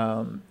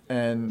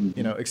 And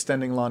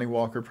extending Lonnie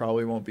Walker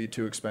probably won't be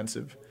too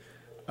expensive.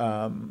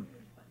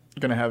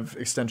 Going to have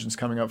extensions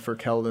coming up for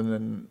Keldon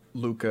and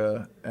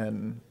Luka,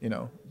 and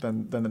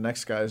then the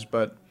next guys,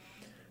 but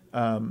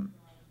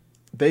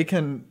they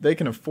can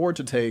afford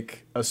to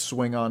take a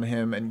swing on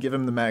him and give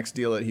him the max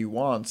deal that he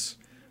wants,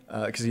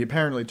 because he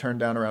apparently turned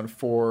down around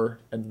 $4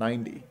 and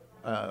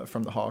 $90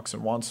 from the Hawks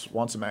and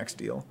wants a max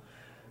deal.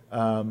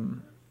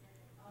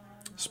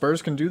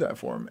 Spurs can do that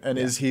for him, and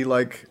is he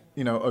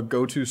a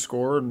go-to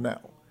scorer? No,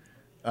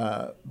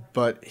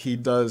 but he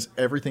does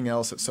everything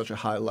else at such a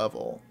high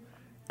level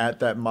at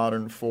that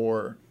modern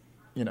four,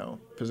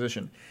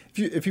 position.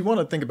 If you want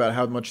to think about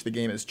how much the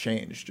game has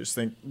changed, just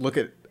look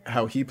at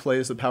how he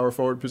plays the power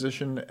forward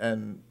position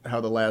and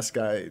how the last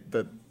guy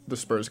that the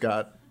Spurs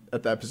got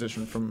at that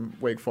position from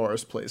Wake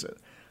Forest plays it.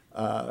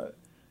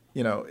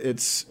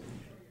 It's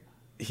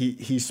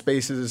he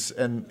spaces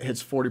and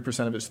hits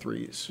 40% of his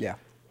threes. Yeah.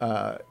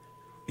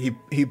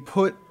 He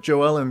put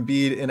Joel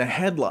Embiid in a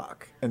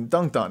headlock and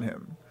dunked on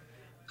him.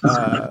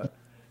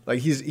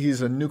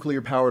 He's a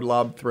nuclear powered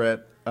lob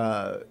threat.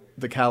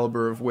 The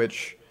caliber of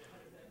which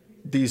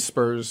these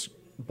Spurs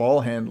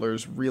ball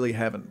handlers really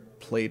haven't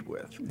played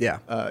with. Yeah.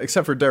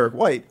 Except for Derek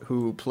White,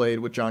 who played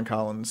with John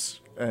Collins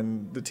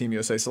and the Team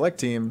USA Select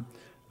team,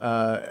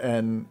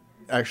 and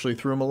actually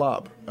threw him a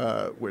lob,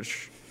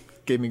 which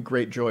gave me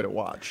great joy to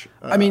watch.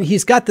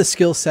 He's got the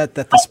skill set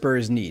that the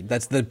Spurs need.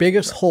 That's the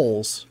biggest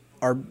holes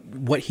are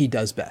what he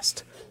does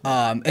best.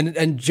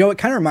 And Joe, it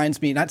kind of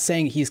reminds me, not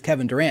saying he's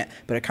Kevin Durant,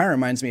 but it kind of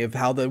reminds me of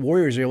how the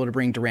Warriors are able to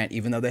bring Durant,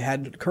 even though they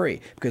had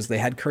Curry, because they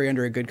had Curry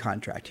under a good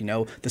contract.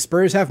 The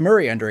Spurs have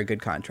Murray under a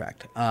good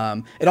contract.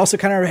 It also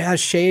kind of has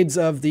shades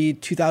of the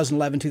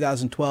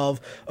 2011-2012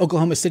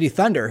 Oklahoma City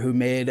Thunder, who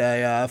made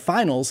a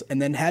finals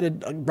and then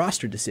had a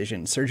roster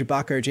decision, Serge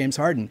Ibaka or James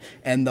Harden.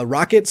 And the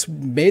Rockets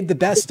made the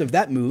best of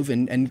that move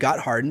and got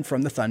Harden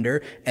from the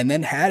Thunder, and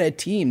then had a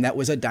team that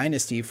was a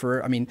dynasty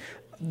for,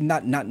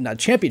 not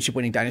championship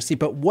winning dynasty,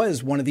 but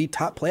was one of the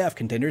top playoff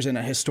contenders in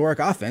a historic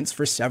offense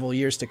for several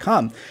years to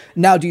come.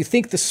 Now, do you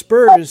think the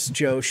Spurs,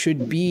 Joe,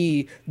 should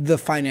be the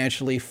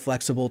financially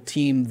flexible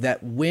team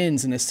that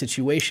wins in a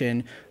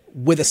situation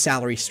with a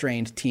salary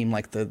strained team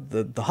like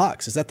the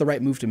Hawks? Is that the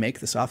right move to make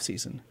this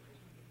offseason?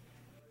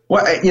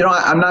 Well,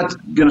 I'm not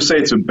going to say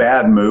it's a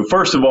bad move.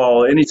 First of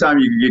all, anytime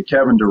you can get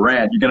Kevin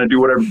Durant, you're going to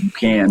do whatever you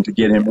can to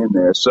get him in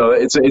there. So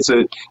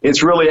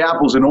it's really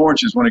apples and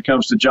oranges when it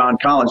comes to John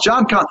Collins.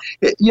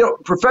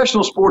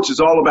 Professional sports is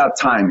all about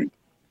timing,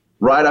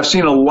 right? I've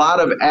seen a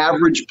lot of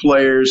average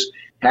players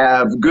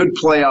have good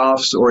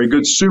playoffs or a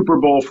good Super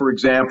Bowl, for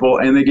example,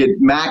 and they get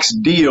max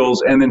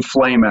deals and then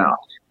flame out.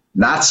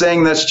 Not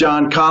saying that's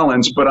John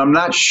Collins, but I'm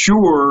not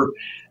sure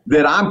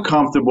that I'm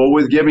comfortable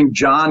with giving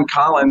John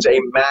Collins a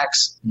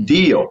max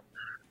deal.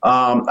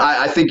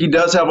 I think he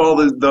does have all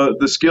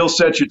the skill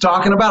sets you're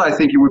talking about. I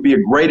think he would be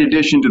a great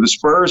addition to the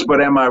Spurs, but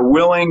am I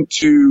willing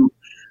to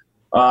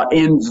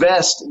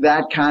invest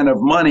that kind of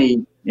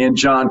money in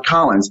John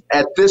Collins?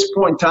 At this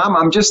point in time,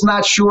 I'm just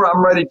not sure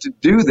I'm ready to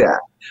do that.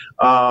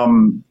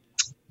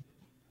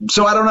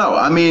 So I don't know.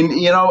 I mean,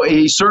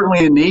 he's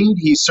certainly in need.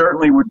 He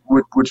certainly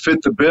would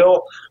fit the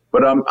bill,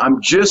 but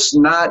I'm just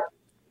not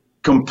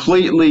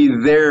completely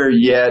there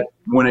yet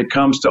when it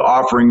comes to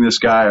offering this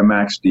guy a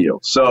max deal.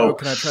 So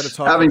can I try to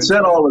talk having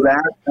said all of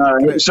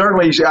that,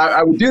 certainly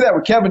I would do that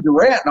with Kevin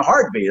Durant in a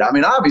heartbeat. I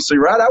mean, obviously,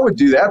 right? I would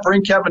do that.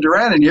 Bring Kevin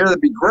Durant in here. That'd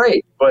be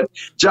great. But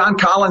John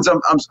Collins,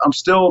 I'm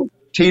still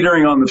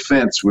teetering on the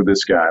fence with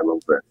this guy a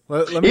little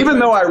bit. Even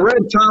though I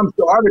read Tom's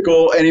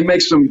article and he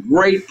makes some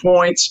great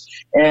points,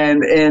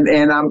 and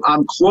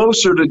I'm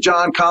closer to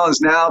John Collins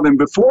now than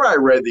before I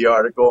read the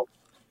article,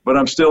 but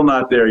I'm still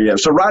not there yet.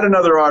 So write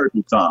another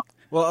article, Tom.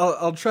 Well,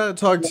 I'll try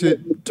to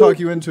talk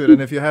you into it,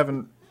 and if you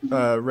haven't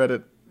read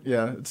it,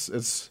 yeah,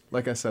 it's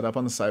like I said, up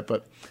on the site.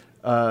 But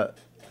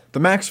the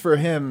max for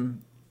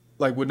him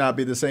would not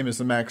be the same as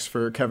the max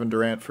for Kevin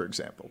Durant, for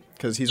example,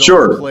 because he's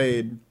only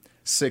played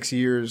 6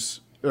 years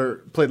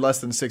or played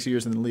less than 6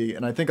 years in the league,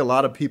 and I think a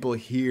lot of people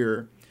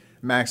hear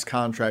max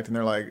contract and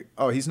they're like,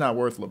 "Oh, he's not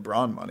worth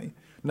LeBron money."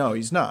 No,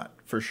 he's not,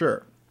 for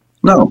sure.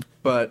 No,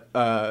 but.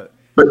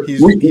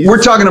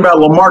 We're talking about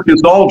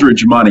LaMarcus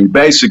Aldridge money,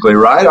 basically,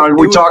 right? Are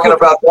we talking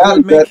about that?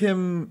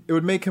 It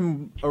would make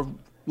him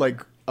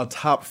a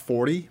top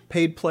 40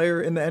 paid player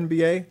in the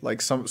NBA,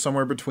 like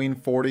somewhere between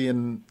 40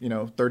 and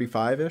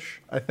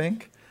 35-ish, I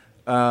think.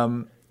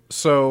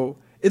 So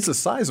it's a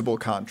sizable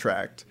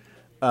contract,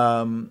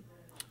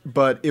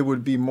 but it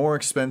would be more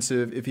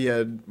expensive if he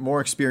had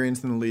more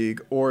experience in the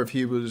league or if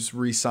he was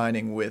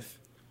re-signing with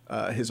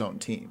his own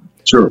team.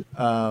 Sure.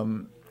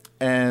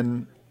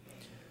 And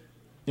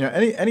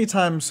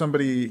anytime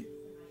somebody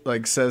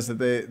says that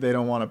they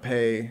don't want to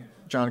pay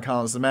John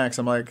Collins the max,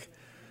 I'm like,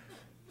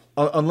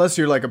 unless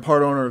you're a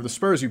part owner of the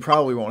Spurs, you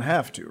probably won't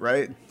have to,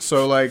 right?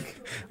 So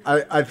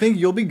I think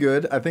you'll be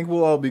good. I think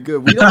we'll all be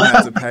good. We don't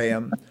have to pay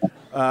him.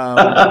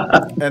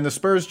 And the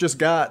Spurs just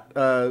got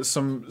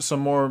some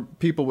more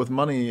people with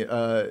money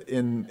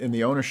in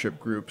the ownership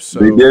group. So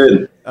they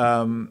did.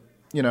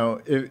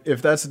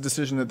 If that's a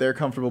decision that they're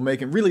comfortable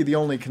making, really the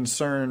only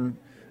concern,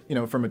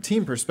 from a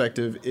team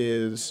perspective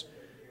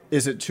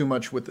is it too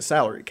much with the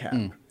salary cap?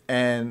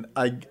 And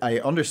I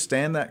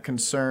understand that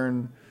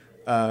concern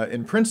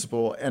in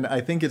principle, and I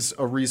think it's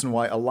a reason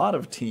why a lot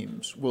of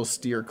teams will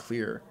steer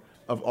clear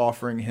of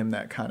offering him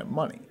that kind of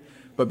money.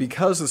 But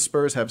because the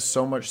Spurs have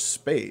so much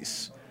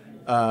space,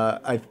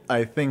 I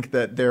think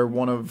that they're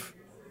one of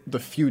the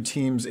few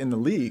teams in the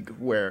league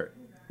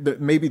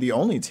maybe the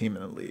only team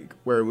in the league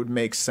where it would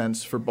make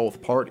sense for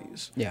both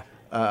parties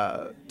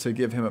to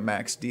give him a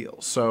max deal.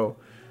 So,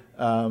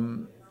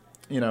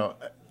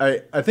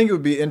 I think it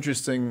would be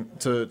interesting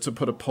to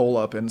put a poll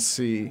up and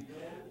see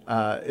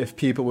if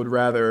people would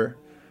rather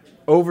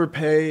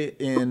overpay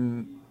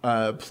in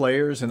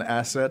players and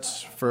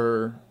assets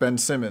for Ben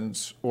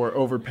Simmons or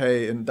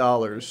overpay in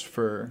dollars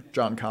for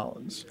John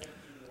Collins.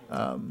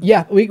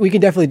 Yeah, we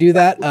can definitely do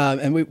that,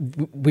 and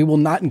we will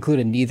not include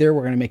a neither.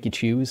 We're going to make you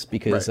choose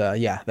because,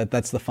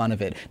 that's the fun of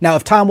it. Now,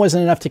 if Tom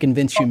wasn't enough to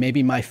convince you,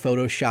 maybe my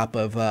Photoshop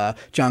of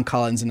John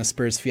Collins in a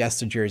Spurs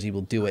Fiesta jersey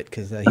will do it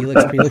because he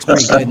looks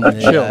pretty good in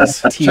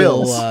the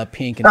teal,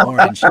 pink, and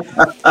orange.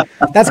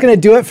 That's going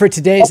to do it for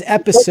today's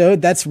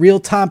episode. That's Real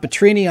Tom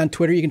Petrini on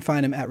Twitter. You can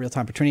find him at Real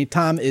Tom Petrini.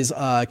 Tom is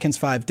Kens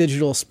 5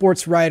 digital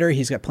sports writer.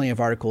 He's got plenty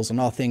of articles on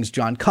all things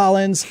John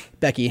Collins,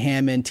 Becky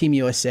Hammon, Team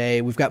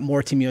USA. We've got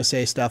more Team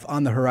USA stuff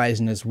on the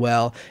horizon as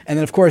well. And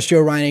then, of course,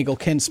 Joe Reinagle,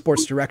 Kens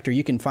Sports Director.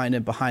 You can find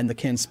him behind the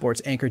Kens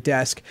Sports anchor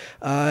desk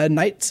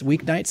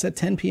weeknights at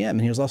 10 p.m.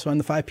 And he was also on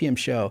the 5 p.m.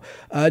 show.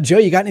 Joe,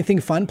 you got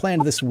anything fun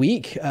planned this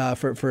week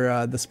for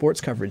the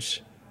sports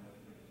coverage?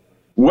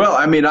 Well,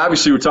 I mean,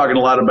 obviously, we're talking a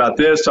lot about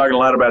this, talking a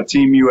lot about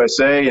Team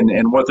USA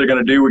and what they're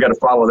going to do. We got to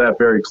follow that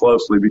very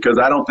closely because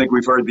I don't think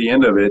we've heard the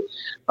end of it.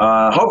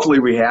 Hopefully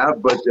we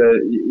have, but,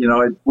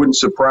 it wouldn't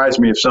surprise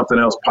me if something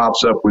else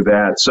pops up with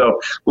that. So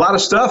a lot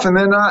of stuff. And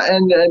then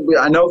and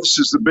I know this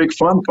is the big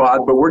fun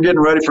pod, but we're getting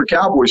ready for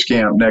Cowboys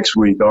camp next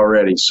week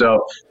already.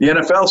 So the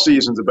NFL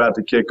season's about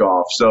to kick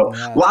off. So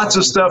lots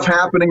of stuff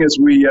happening as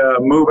we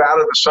move out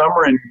of the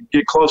summer and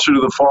get closer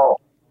to the fall.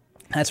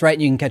 That's right.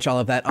 You can catch all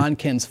of that on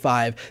Kens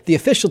 5, the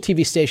official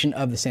TV station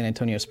of the San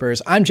Antonio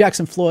Spurs. I'm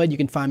Jackson Floyd. You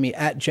can find me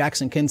at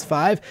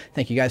JacksonKens5.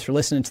 Thank you guys for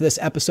listening to this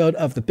episode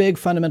of the Big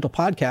Fundamental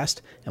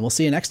Podcast, and we'll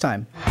see you next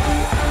time.